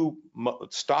put a new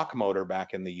stock motor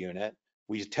back in the unit,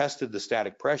 we tested the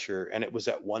static pressure and it was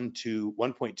at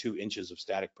 1.2 inches of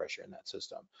static pressure in that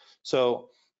system. So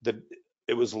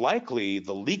it was likely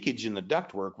the leakage in the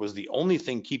ductwork was the only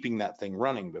thing keeping that thing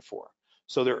running before.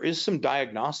 So there is some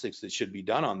diagnostics that should be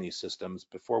done on these systems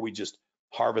before we just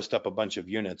harvest up a bunch of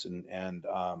units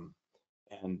and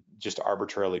just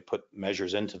arbitrarily put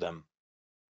measures into them.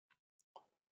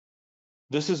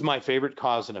 This is my favorite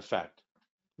cause and effect.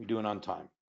 We're doing on time.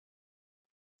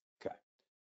 Okay.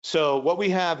 So what we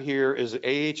have here is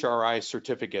AHRI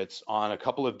certificates on a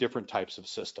couple of different types of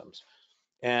systems.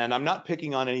 And I'm not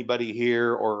picking on anybody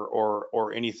here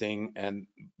or anything. And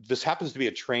this happens to be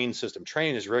a Trane system.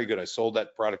 Trane is very good. I sold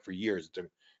that product for years.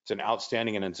 It's an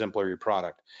outstanding and exemplary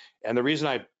product. And the reason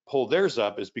I pulled theirs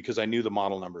up is because I knew the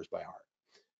model numbers by heart.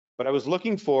 But I was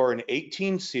looking for an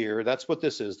 18 SEER. That's what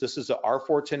this is. This is a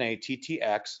R410A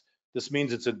TTX. This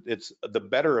means it's the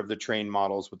better of the Trane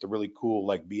models with the really cool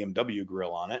like BMW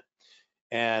grill on it.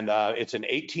 And it's an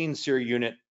 18 SEER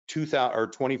unit,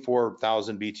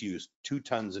 24,000 BTUs, 2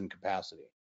 tons in capacity.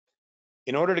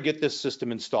 In order to get this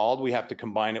system installed, we have to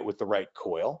combine it with the right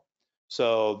coil.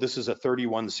 So this is a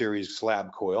 31 series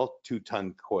slab coil,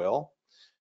 2-ton coil.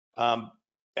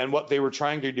 And what they were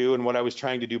trying to do and what I was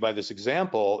trying to do by this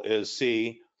example is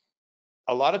see,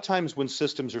 a lot of times when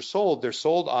systems are sold, they're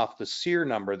sold off the SEER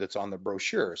number that's on the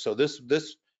brochure. So this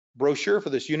brochure for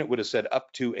this unit would have said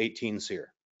up to 18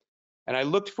 SEER. And I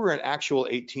looked for an actual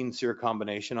 18 SEER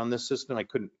combination on this system. I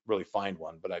couldn't really find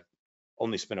one, but I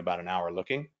only spent about an hour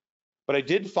looking. But I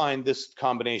did find this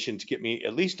combination to get me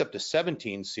at least up to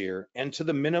 17 SEER and to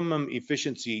the minimum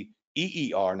efficiency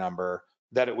EER number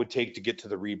that it would take to get to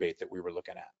the rebate that we were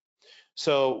looking at.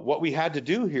 So what we had to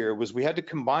do here was we had to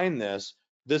combine this.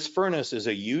 This furnace is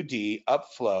a UD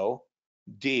upflow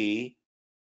D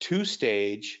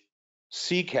 2-stage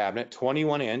C cabinet,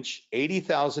 21-inch,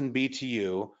 80,000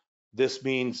 BTU. This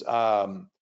means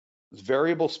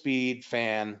variable speed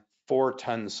fan,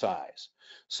 4-ton size.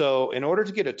 So in order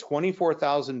to get a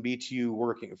 24,000 BTU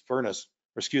working furnace,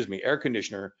 or excuse me, air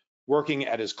conditioner working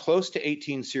at as close to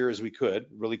 18 SEER as we could,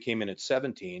 really came in at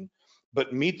 17,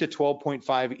 but meet the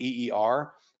 12.5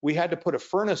 EER, we had to put a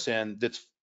furnace in that's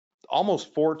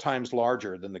almost 4 times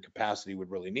larger than the capacity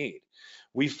would really need.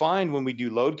 We find when we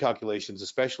do load calculations,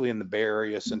 especially in the Bay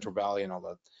Area, Central Valley, and all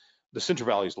that, the Central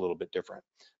Valley is a little bit different,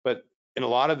 but in a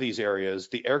lot of these areas,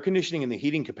 the air conditioning and the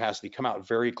heating capacity come out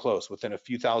very close, within a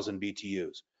few thousand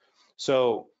BTUs.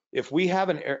 So if we have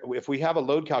a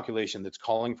load calculation that's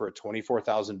calling for a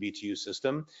 24,000 BTU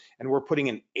system, and we're putting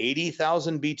an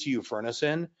 80,000 BTU furnace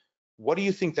in, what do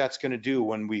you think that's going to do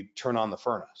when we turn on the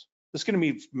furnace? It's going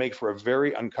to make for a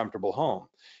very uncomfortable home.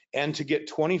 And to get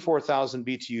 24,000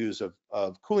 BTUs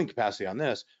of cooling capacity on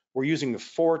this, we're using a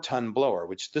 4-ton blower,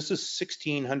 which this is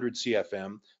 1,600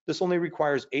 CFM. This only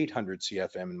requires 800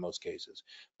 CFM in most cases.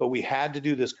 But we had to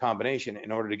do this combination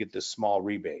in order to get this small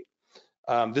rebate.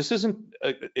 This isn't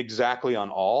exactly on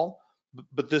all,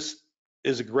 but this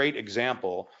is a great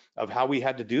example of how we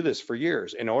had to do this for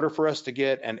years. In order for us to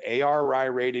get an ARI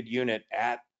rated unit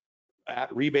at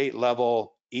rebate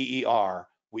level EER,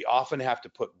 we often have to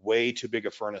put way too big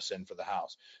a furnace in for the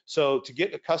house. So to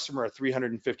get a customer a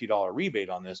 $350 rebate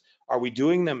on this, are we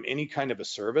doing them any kind of a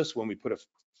service when we put a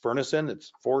furnace in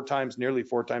that's nearly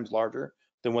four times larger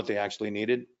than what they actually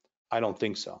needed? I don't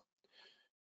think so.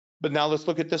 But now let's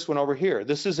look at this one over here.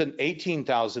 This is an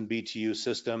 18,000 BTU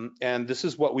system, and this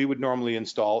is what we would normally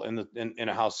install in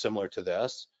a house similar to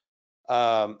this.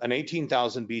 An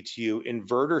 18,000 BTU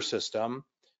inverter system,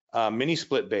 mini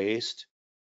split based.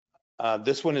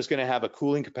 This one is going to have a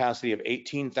cooling capacity of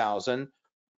 18,000.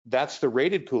 That's the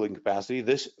rated cooling capacity.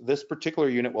 This particular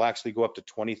unit will actually go up to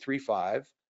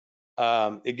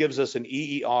 23.5. It gives us an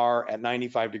EER at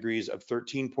 95 degrees of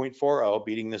 13.40,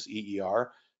 beating this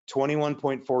EER,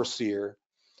 21.4 SEER,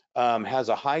 has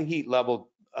a high heat level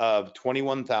of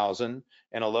 21,000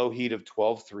 and a low heat of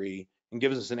 12.3, and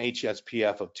gives us an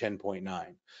HSPF of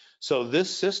 10.9. So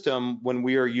this system, when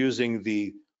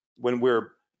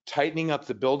we're tightening up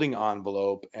the building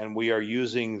envelope and we are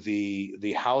using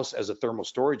the house as a thermal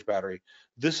storage battery,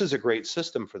 this is a great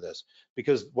system for this,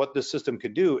 because what this system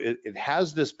can do, it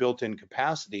has this built-in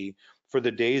capacity for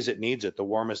the days it needs it, the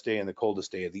warmest day and the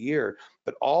coldest day of the year.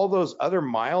 But all those other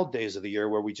mild days of the year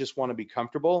where we just want to be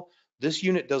comfortable, this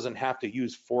unit doesn't have to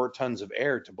use 4 tons of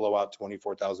air to blow out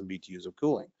 24,000 BTUs of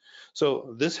cooling.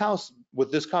 So this house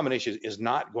with this combination is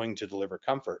not going to deliver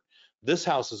comfort. This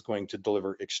house is going to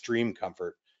deliver extreme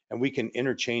comfort, and we can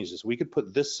interchange this. We could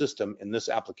put this system in this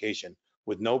application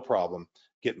with no problem,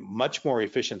 get much more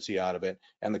efficiency out of it,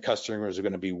 and the customers are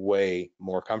going to be way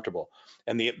more comfortable.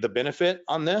 And the benefit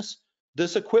on this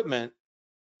equipment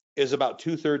is about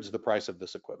 2/3 of the price of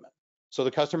this equipment. So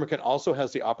the customer can also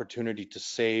has the opportunity to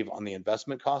save on the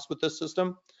investment cost with this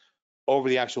system over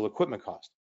the actual equipment cost.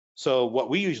 So what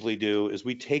we usually do is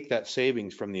we take that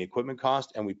savings from the equipment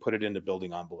cost and we put it into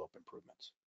building envelope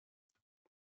improvements.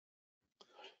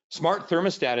 Smart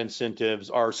thermostat incentives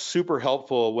are super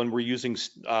helpful when we're using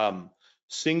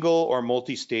single or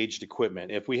multi-staged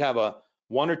equipment. If we have a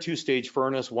 1 or 2 stage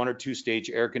furnace, 1 or 2 stage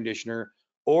air conditioner,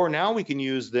 or now we can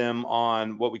use them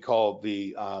on what we call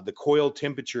the coil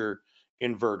temperature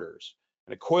inverters.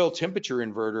 And a coil temperature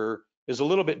inverter is a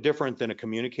little bit different than a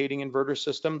communicating inverter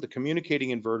system. The communicating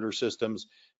inverter systems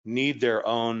need their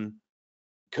own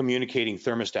communicating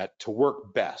thermostat to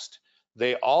work best.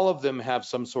 All of them have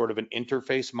some sort of an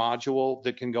interface module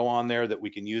that can go on there that we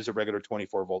can use a regular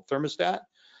 24-volt thermostat,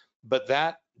 but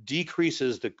that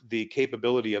decreases the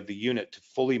capability of the unit to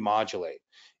fully modulate.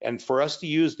 And for us to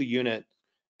use the unit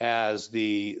as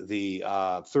the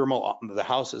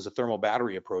house as a thermal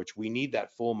battery approach, we need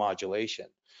that full modulation.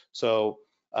 So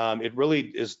it really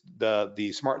is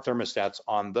the smart thermostats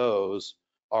on those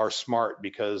are smart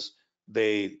because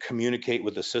they communicate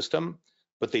with the system,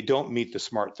 but they don't meet the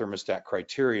smart thermostat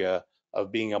criteria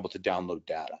of being able to download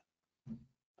data.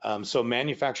 So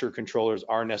manufacturer controllers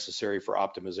are necessary for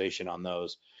optimization on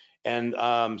those. And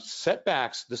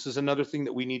setbacks, this is another thing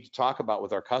that we need to talk about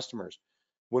with our customers.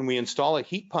 When we install a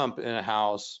heat pump in a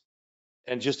house,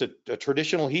 and just a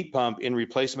traditional heat pump in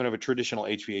replacement of a traditional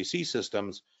HVAC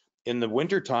systems, in the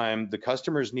wintertime, the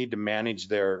customers need to manage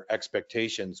their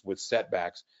expectations with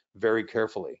setbacks very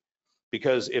carefully.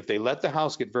 Because if they let the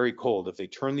house get very cold, if they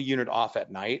turn the unit off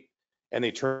at night and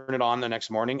they turn it on the next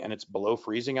morning and it's below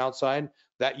freezing outside,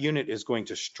 that unit is going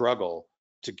to struggle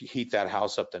to heat that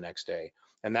house up the next day.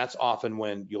 And that's often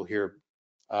when you'll hear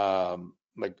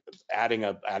like adding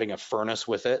a furnace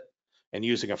with it and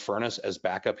using a furnace as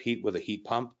backup heat with a heat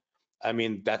pump. I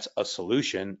mean, that's a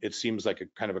solution. It seems like a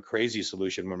kind of a crazy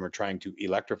solution when we're trying to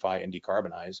electrify and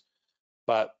decarbonize.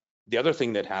 But the other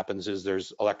thing that happens is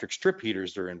there's electric strip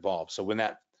heaters that are involved. So when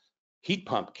that heat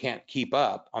pump can't keep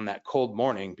up on that cold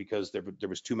morning because there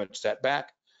was too much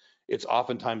setback, it's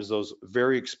oftentimes those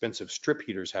very expensive strip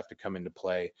heaters have to come into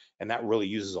play, and that really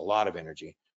uses a lot of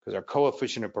energy because our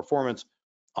coefficient of performance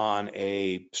on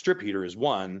a strip heater is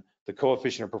 1. The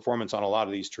coefficient of performance on a lot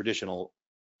of these traditional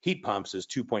heat pumps is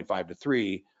 2.5 to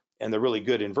 3, and the really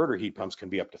good inverter heat pumps can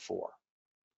be up to 4.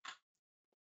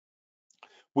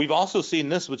 We've also seen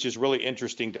this, which is really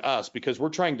interesting to us because we're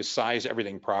trying to size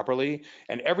everything properly,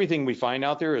 and everything we find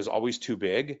out there is always too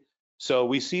big. So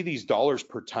we see these dollars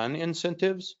per ton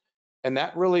incentives, and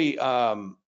that really,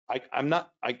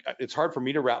 it's hard for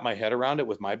me to wrap my head around it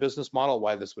with my business model,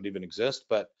 why this would even exist,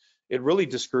 but it really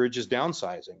discourages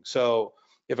downsizing. So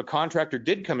if a contractor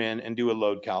did come in and do a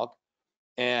load calc,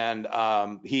 and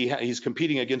he's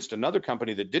competing against another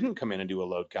company that didn't come in and do a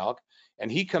load calc,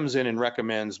 and he comes in and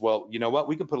recommends, well, you know what,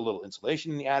 we can put a little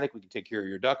insulation in the attic, we can take care of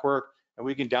your ductwork, and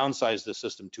we can downsize the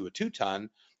system to a 2-ton,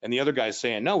 and the other guy's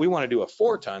saying, no, we want to do a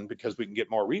 4-ton because we can get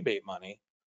more rebate money.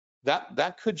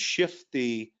 That could shift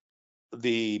the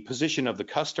the position of the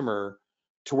customer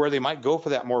to where they might go for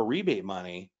that more rebate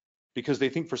money because they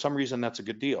think for some reason that's a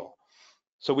good deal.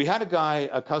 So we had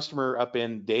a customer up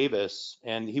in Davis,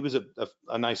 and he was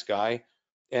a nice guy,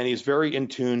 and he's very in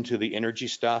tune to the energy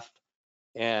stuff.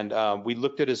 And we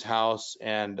looked at his house,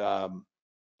 and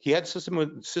he had system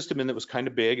in that was kind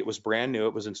of big. It was brand new.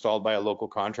 It was installed by a local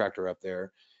contractor up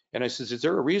there. And I says, is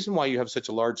there a reason why you have such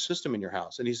a large system in your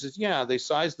house? And he says, yeah, they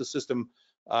sized the system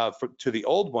to the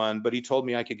old one, but he told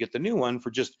me I could get the new one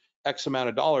for just X amount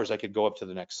of dollars. I could go up to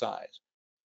the next size.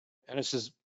 And it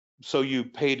says, so you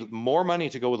paid more money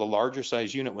to go with a larger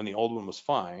size unit when the old one was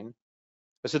fine.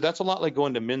 I said, that's a lot like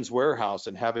going to Men's Warehouse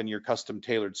and having your custom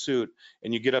tailored suit,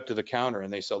 and you get up to the counter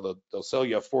and they'll sell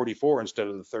you a 44 instead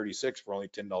of the 36 for only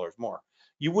 $10 more.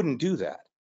 You wouldn't do that.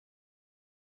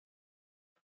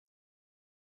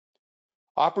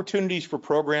 Opportunities for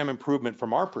program improvement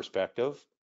from our perspective.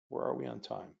 Where are we on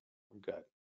time? We're good.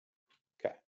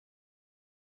 Okay.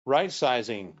 Right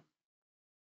sizing,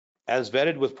 as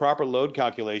vetted with proper load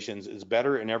calculations, is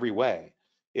better in every way.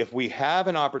 If we have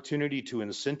an opportunity to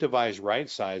incentivize right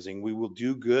sizing, we will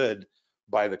do good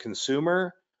by the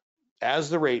consumer as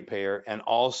the ratepayer and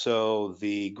also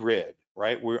the grid,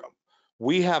 right?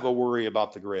 We have a worry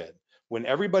about the grid. When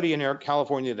everybody in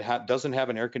California that doesn't have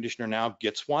an air conditioner now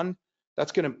gets one,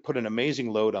 that's going to put an amazing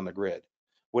load on the grid.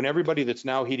 When everybody that's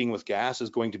now heating with gas is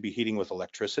going to be heating with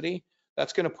electricity,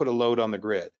 that's going to put a load on the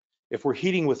grid. If we're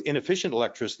heating with inefficient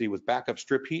electricity with backup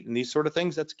strip heat and these sort of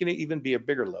things, that's going to even be a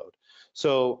bigger load.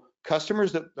 So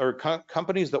customers that or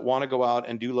companies that want to go out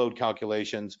and do load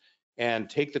calculations and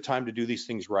take the time to do these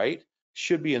things right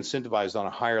should be incentivized on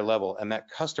a higher level, and that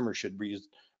customer should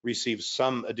receive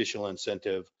some additional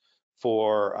incentive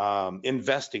for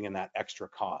investing in that extra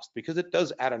cost, because it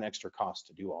does add an extra cost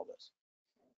to do all this.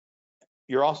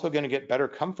 You're also going to get better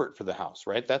comfort for the house,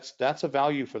 right? That's a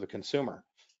value for the consumer.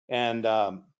 And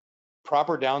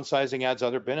proper downsizing adds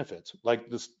other benefits. Like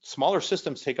the smaller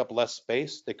systems take up less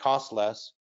space, they cost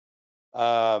less.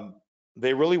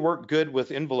 They really work good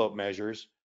with envelope measures,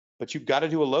 but you've got to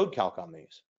do a load calc on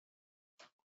these.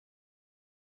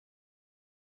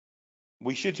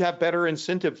 We should have better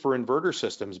incentive for inverter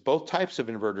systems. Both types of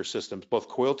inverter systems, both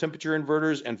coil temperature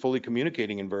inverters and fully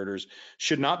communicating inverters,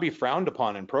 should not be frowned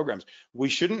upon in programs. We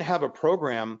shouldn't have a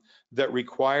program that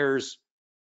requires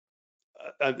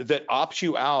that opts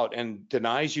you out and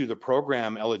denies you the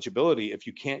program eligibility if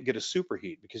you can't get a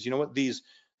superheat. Because you know what, these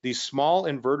small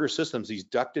inverter systems, these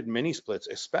ducted mini splits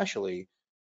especially,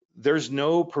 there's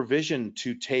no provision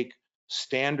to take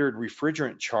standard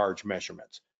refrigerant charge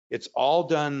measurements. It's all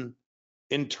done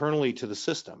internally to the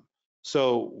system.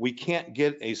 So we can't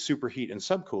get a superheat and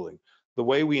subcooling. The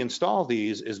way we install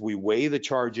these is we weigh the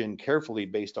charge in carefully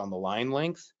based on the line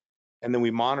length, and then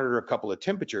we monitor a couple of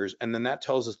temperatures, and then that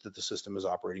tells us that the system is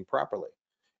operating properly.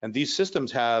 And these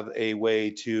systems have a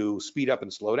way to speed up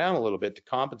and slow down a little bit to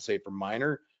compensate for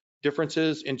minor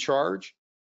differences in charge,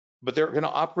 but they're going to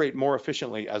operate more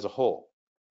efficiently as a whole.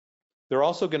 They're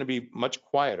also going to be much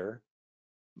quieter.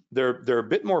 They're a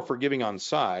bit more forgiving on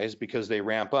size because they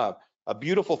ramp up. A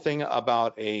beautiful thing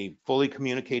about a fully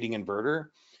communicating inverter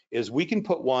is we can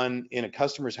put one in a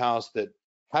customer's house that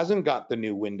hasn't got the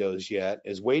new windows yet,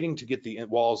 is waiting to get the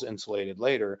walls insulated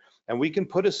later, and we can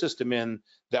put a system in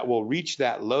that will reach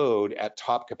that load at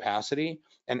top capacity.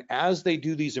 And as they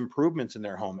do these improvements in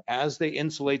their home, as they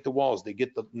insulate the walls, they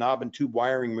get the knob and tube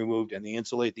wiring removed and they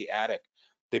insulate the attic,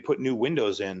 they put new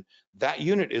windows in, that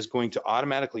unit is going to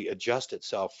automatically adjust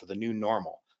itself for the new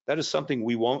normal. That is something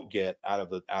we won't get out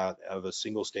of a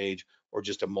single stage or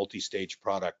just a multi-stage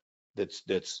product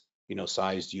that's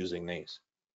sized using these.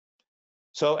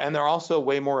 So, and they're also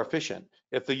way more efficient.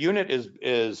 If the unit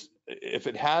if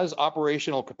it has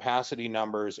operational capacity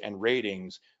numbers and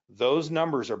ratings, those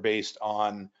numbers are based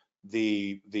on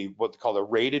the what they call the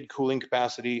rated cooling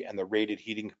capacity and the rated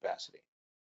heating capacity.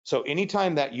 So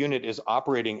anytime that unit is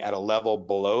operating at a level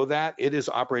below that, it is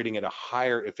operating at a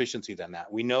higher efficiency than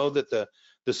that. We know that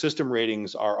the system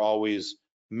ratings are always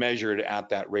measured at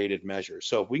that rated measure.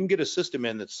 So if we can get a system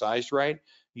in that's sized right,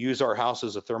 use our house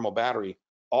as a thermal battery,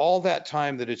 all that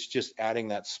time that it's just adding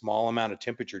that small amount of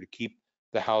temperature to keep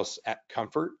the house at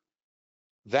comfort,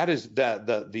 that is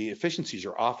the efficiencies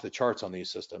are off the charts on these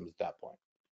systems at that point.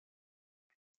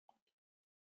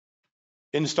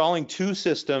 Installing two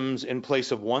systems in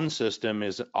place of one system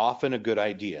is often a good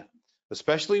idea,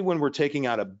 especially when we're taking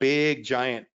out a big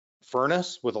giant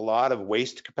furnace with a lot of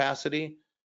waste capacity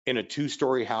in a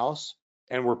two-story house,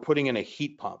 and we're putting in a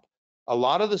heat pump. A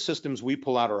lot of the systems we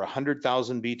pull out are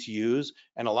 100,000 BTUs,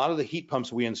 and a lot of the heat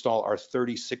pumps we install are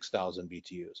 36,000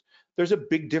 BTUs. There's a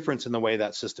big difference in the way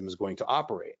that system is going to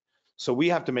operate. So we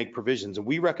have to make provisions, and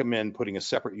we recommend putting a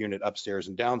separate unit upstairs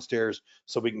and downstairs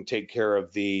so we can take care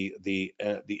of the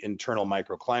internal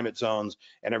microclimate zones,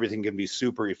 and everything can be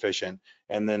super efficient.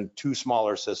 And then 2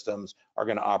 smaller systems are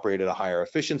going to operate at a higher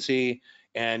efficiency,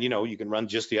 and you can run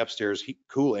just the upstairs heat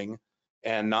cooling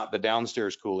and not the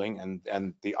downstairs cooling,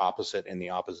 and the opposite in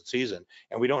the opposite season.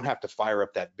 And we don't have to fire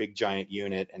up that big giant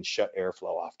unit and shut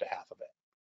airflow off to half of it.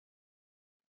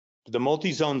 The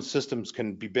multi-zone systems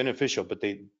can be beneficial, but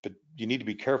you need to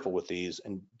be careful with these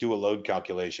and do a load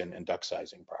calculation and duct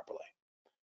sizing properly.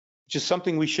 Just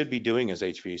something we should be doing as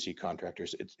HVAC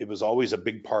contractors. It was always a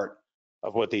big part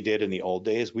of what they did in the old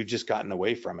days. We've just gotten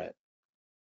away from it.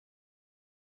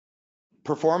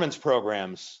 Performance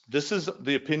programs. This is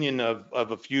the opinion of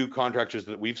a few contractors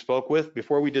that we've spoke with.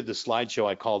 Before we did the slideshow,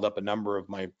 I called up a number of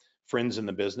my friends in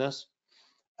the business,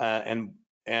 and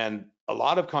a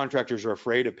lot of contractors are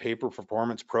afraid of pay for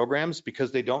performance programs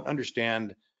because they don't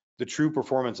understand the true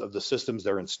performance of the systems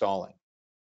they're installing.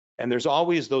 And there's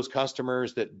always those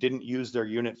customers that didn't use their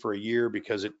unit for a year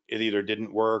because it either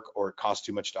didn't work or it cost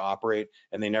too much to operate,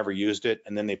 and they never used it.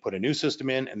 And then they put a new system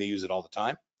in and they use it all the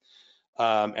time.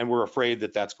 And we're afraid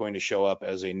that that's going to show up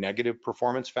as a negative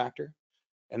performance factor.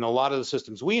 And a lot of the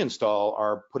systems we install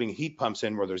are putting heat pumps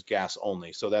in where there's gas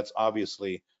only. So that's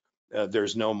obviously,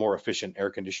 there's no more efficient air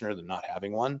conditioner than not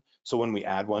having one. So when we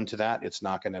add one to that, it's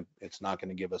not gonna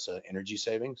give us an energy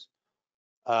savings.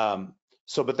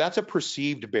 But that's a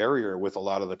perceived barrier with a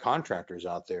lot of the contractors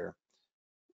out there.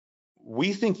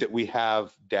 We think that we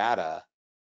have data,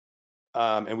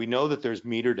 and we know that there's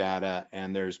meter data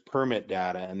and there's permit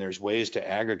data and there's ways to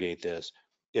aggregate this.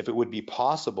 If it would be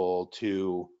possible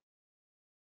to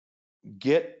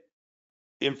get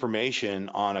information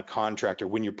on a contractor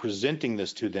when you're presenting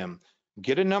this to them,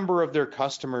 get a number of their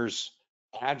customers'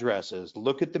 addresses,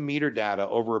 look at the meter data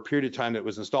over a period of time that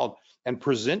was installed, and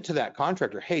present to that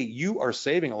contractor, hey, you are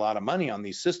saving a lot of money on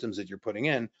these systems that you're putting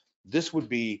in. This would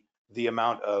be the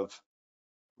amount of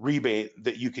rebate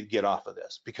that you could get off of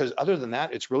this. Because other than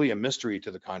that, it's really a mystery to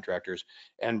the contractors.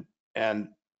 And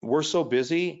we're so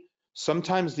busy,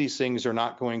 sometimes these things are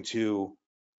not going to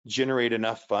generate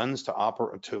enough funds to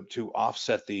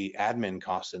offset the admin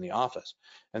costs in the office.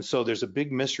 And so there's a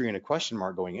big mystery and a question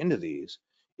mark going into these.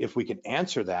 If we can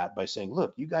answer that by saying,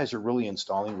 look, you guys are really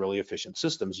installing really efficient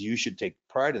systems, you should take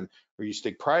pride in, or you should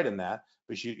take pride in that,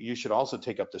 but you should also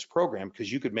take up this program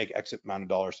because you could make X amount of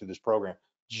dollars through this program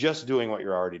just doing what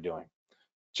you're already doing.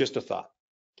 Just a thought.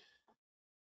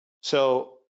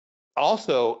 So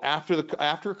also,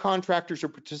 after contractors are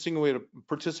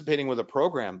participating with a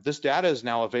program, this data is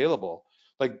now available.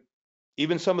 Like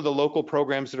even some of the local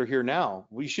programs that are here now,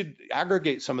 we should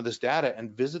aggregate some of this data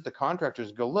and visit the contractors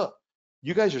and go, look,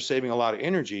 you guys are saving a lot of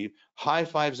energy. High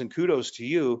fives and kudos to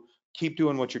you. Keep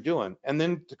doing what you're doing. And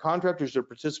then the contractors that are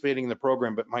participating in the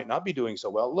program but might not be doing so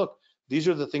well, look, these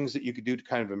are the things that you could do to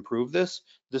kind of improve this.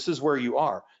 This is where you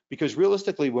are. Because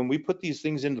realistically, when we put these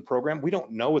things into the program, we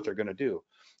don't know what they're going to do.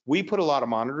 We put a lot of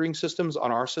monitoring systems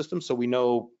on our system, so we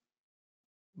know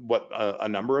what a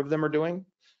number of them are doing.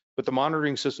 But the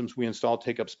monitoring systems we install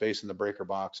take up space in the breaker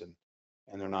box, and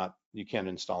they're not, you can't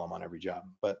install them on every job.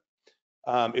 But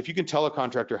if you can tell a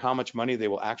contractor how much money they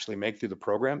will actually make through the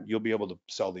program, you'll be able to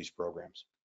sell these programs.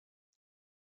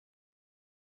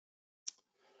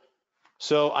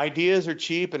 So ideas are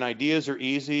cheap and ideas are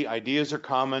easy. Ideas are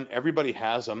common. Everybody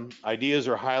has them. Ideas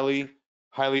are highly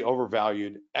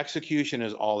overvalued. Execution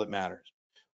is all that matters.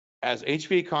 As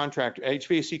HVAC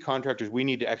contractors, we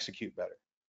need to execute better.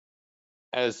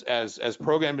 As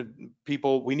program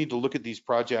people, we need to look at these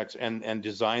projects and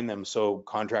design them so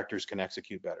contractors can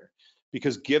execute better.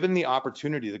 Because given the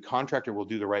opportunity, the contractor will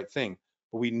do the right thing.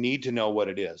 But we need to know what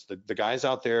it is. The guys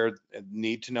out there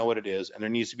need to know what it is, and there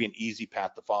needs to be an easy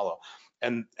path to follow.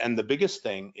 And the biggest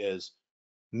thing is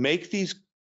make these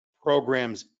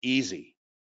programs easy.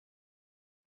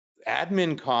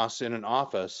 Admin costs in an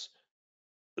office,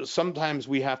 sometimes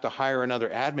we have to hire another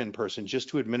admin person just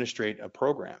to administrate a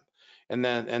program. And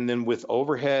then with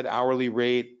overhead, hourly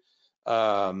rate,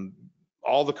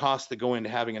 all the costs that go into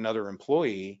having another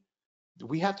employee,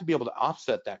 we have to be able to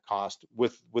offset that cost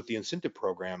with the incentive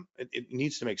program. It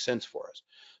needs to make sense for us.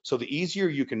 So the easier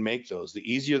you can make those,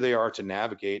 the easier they are to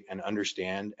navigate and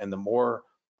understand, and the more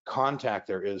contact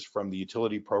there is from the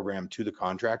utility program to the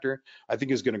contractor, I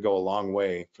think is going to go a long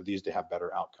way for these to have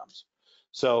better outcomes.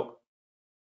 So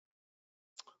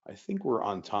I think we're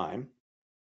on time.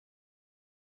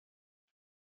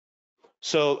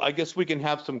 So I guess we can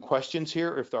have some questions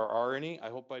here if there are any. I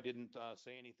hope I didn't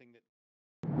say anything that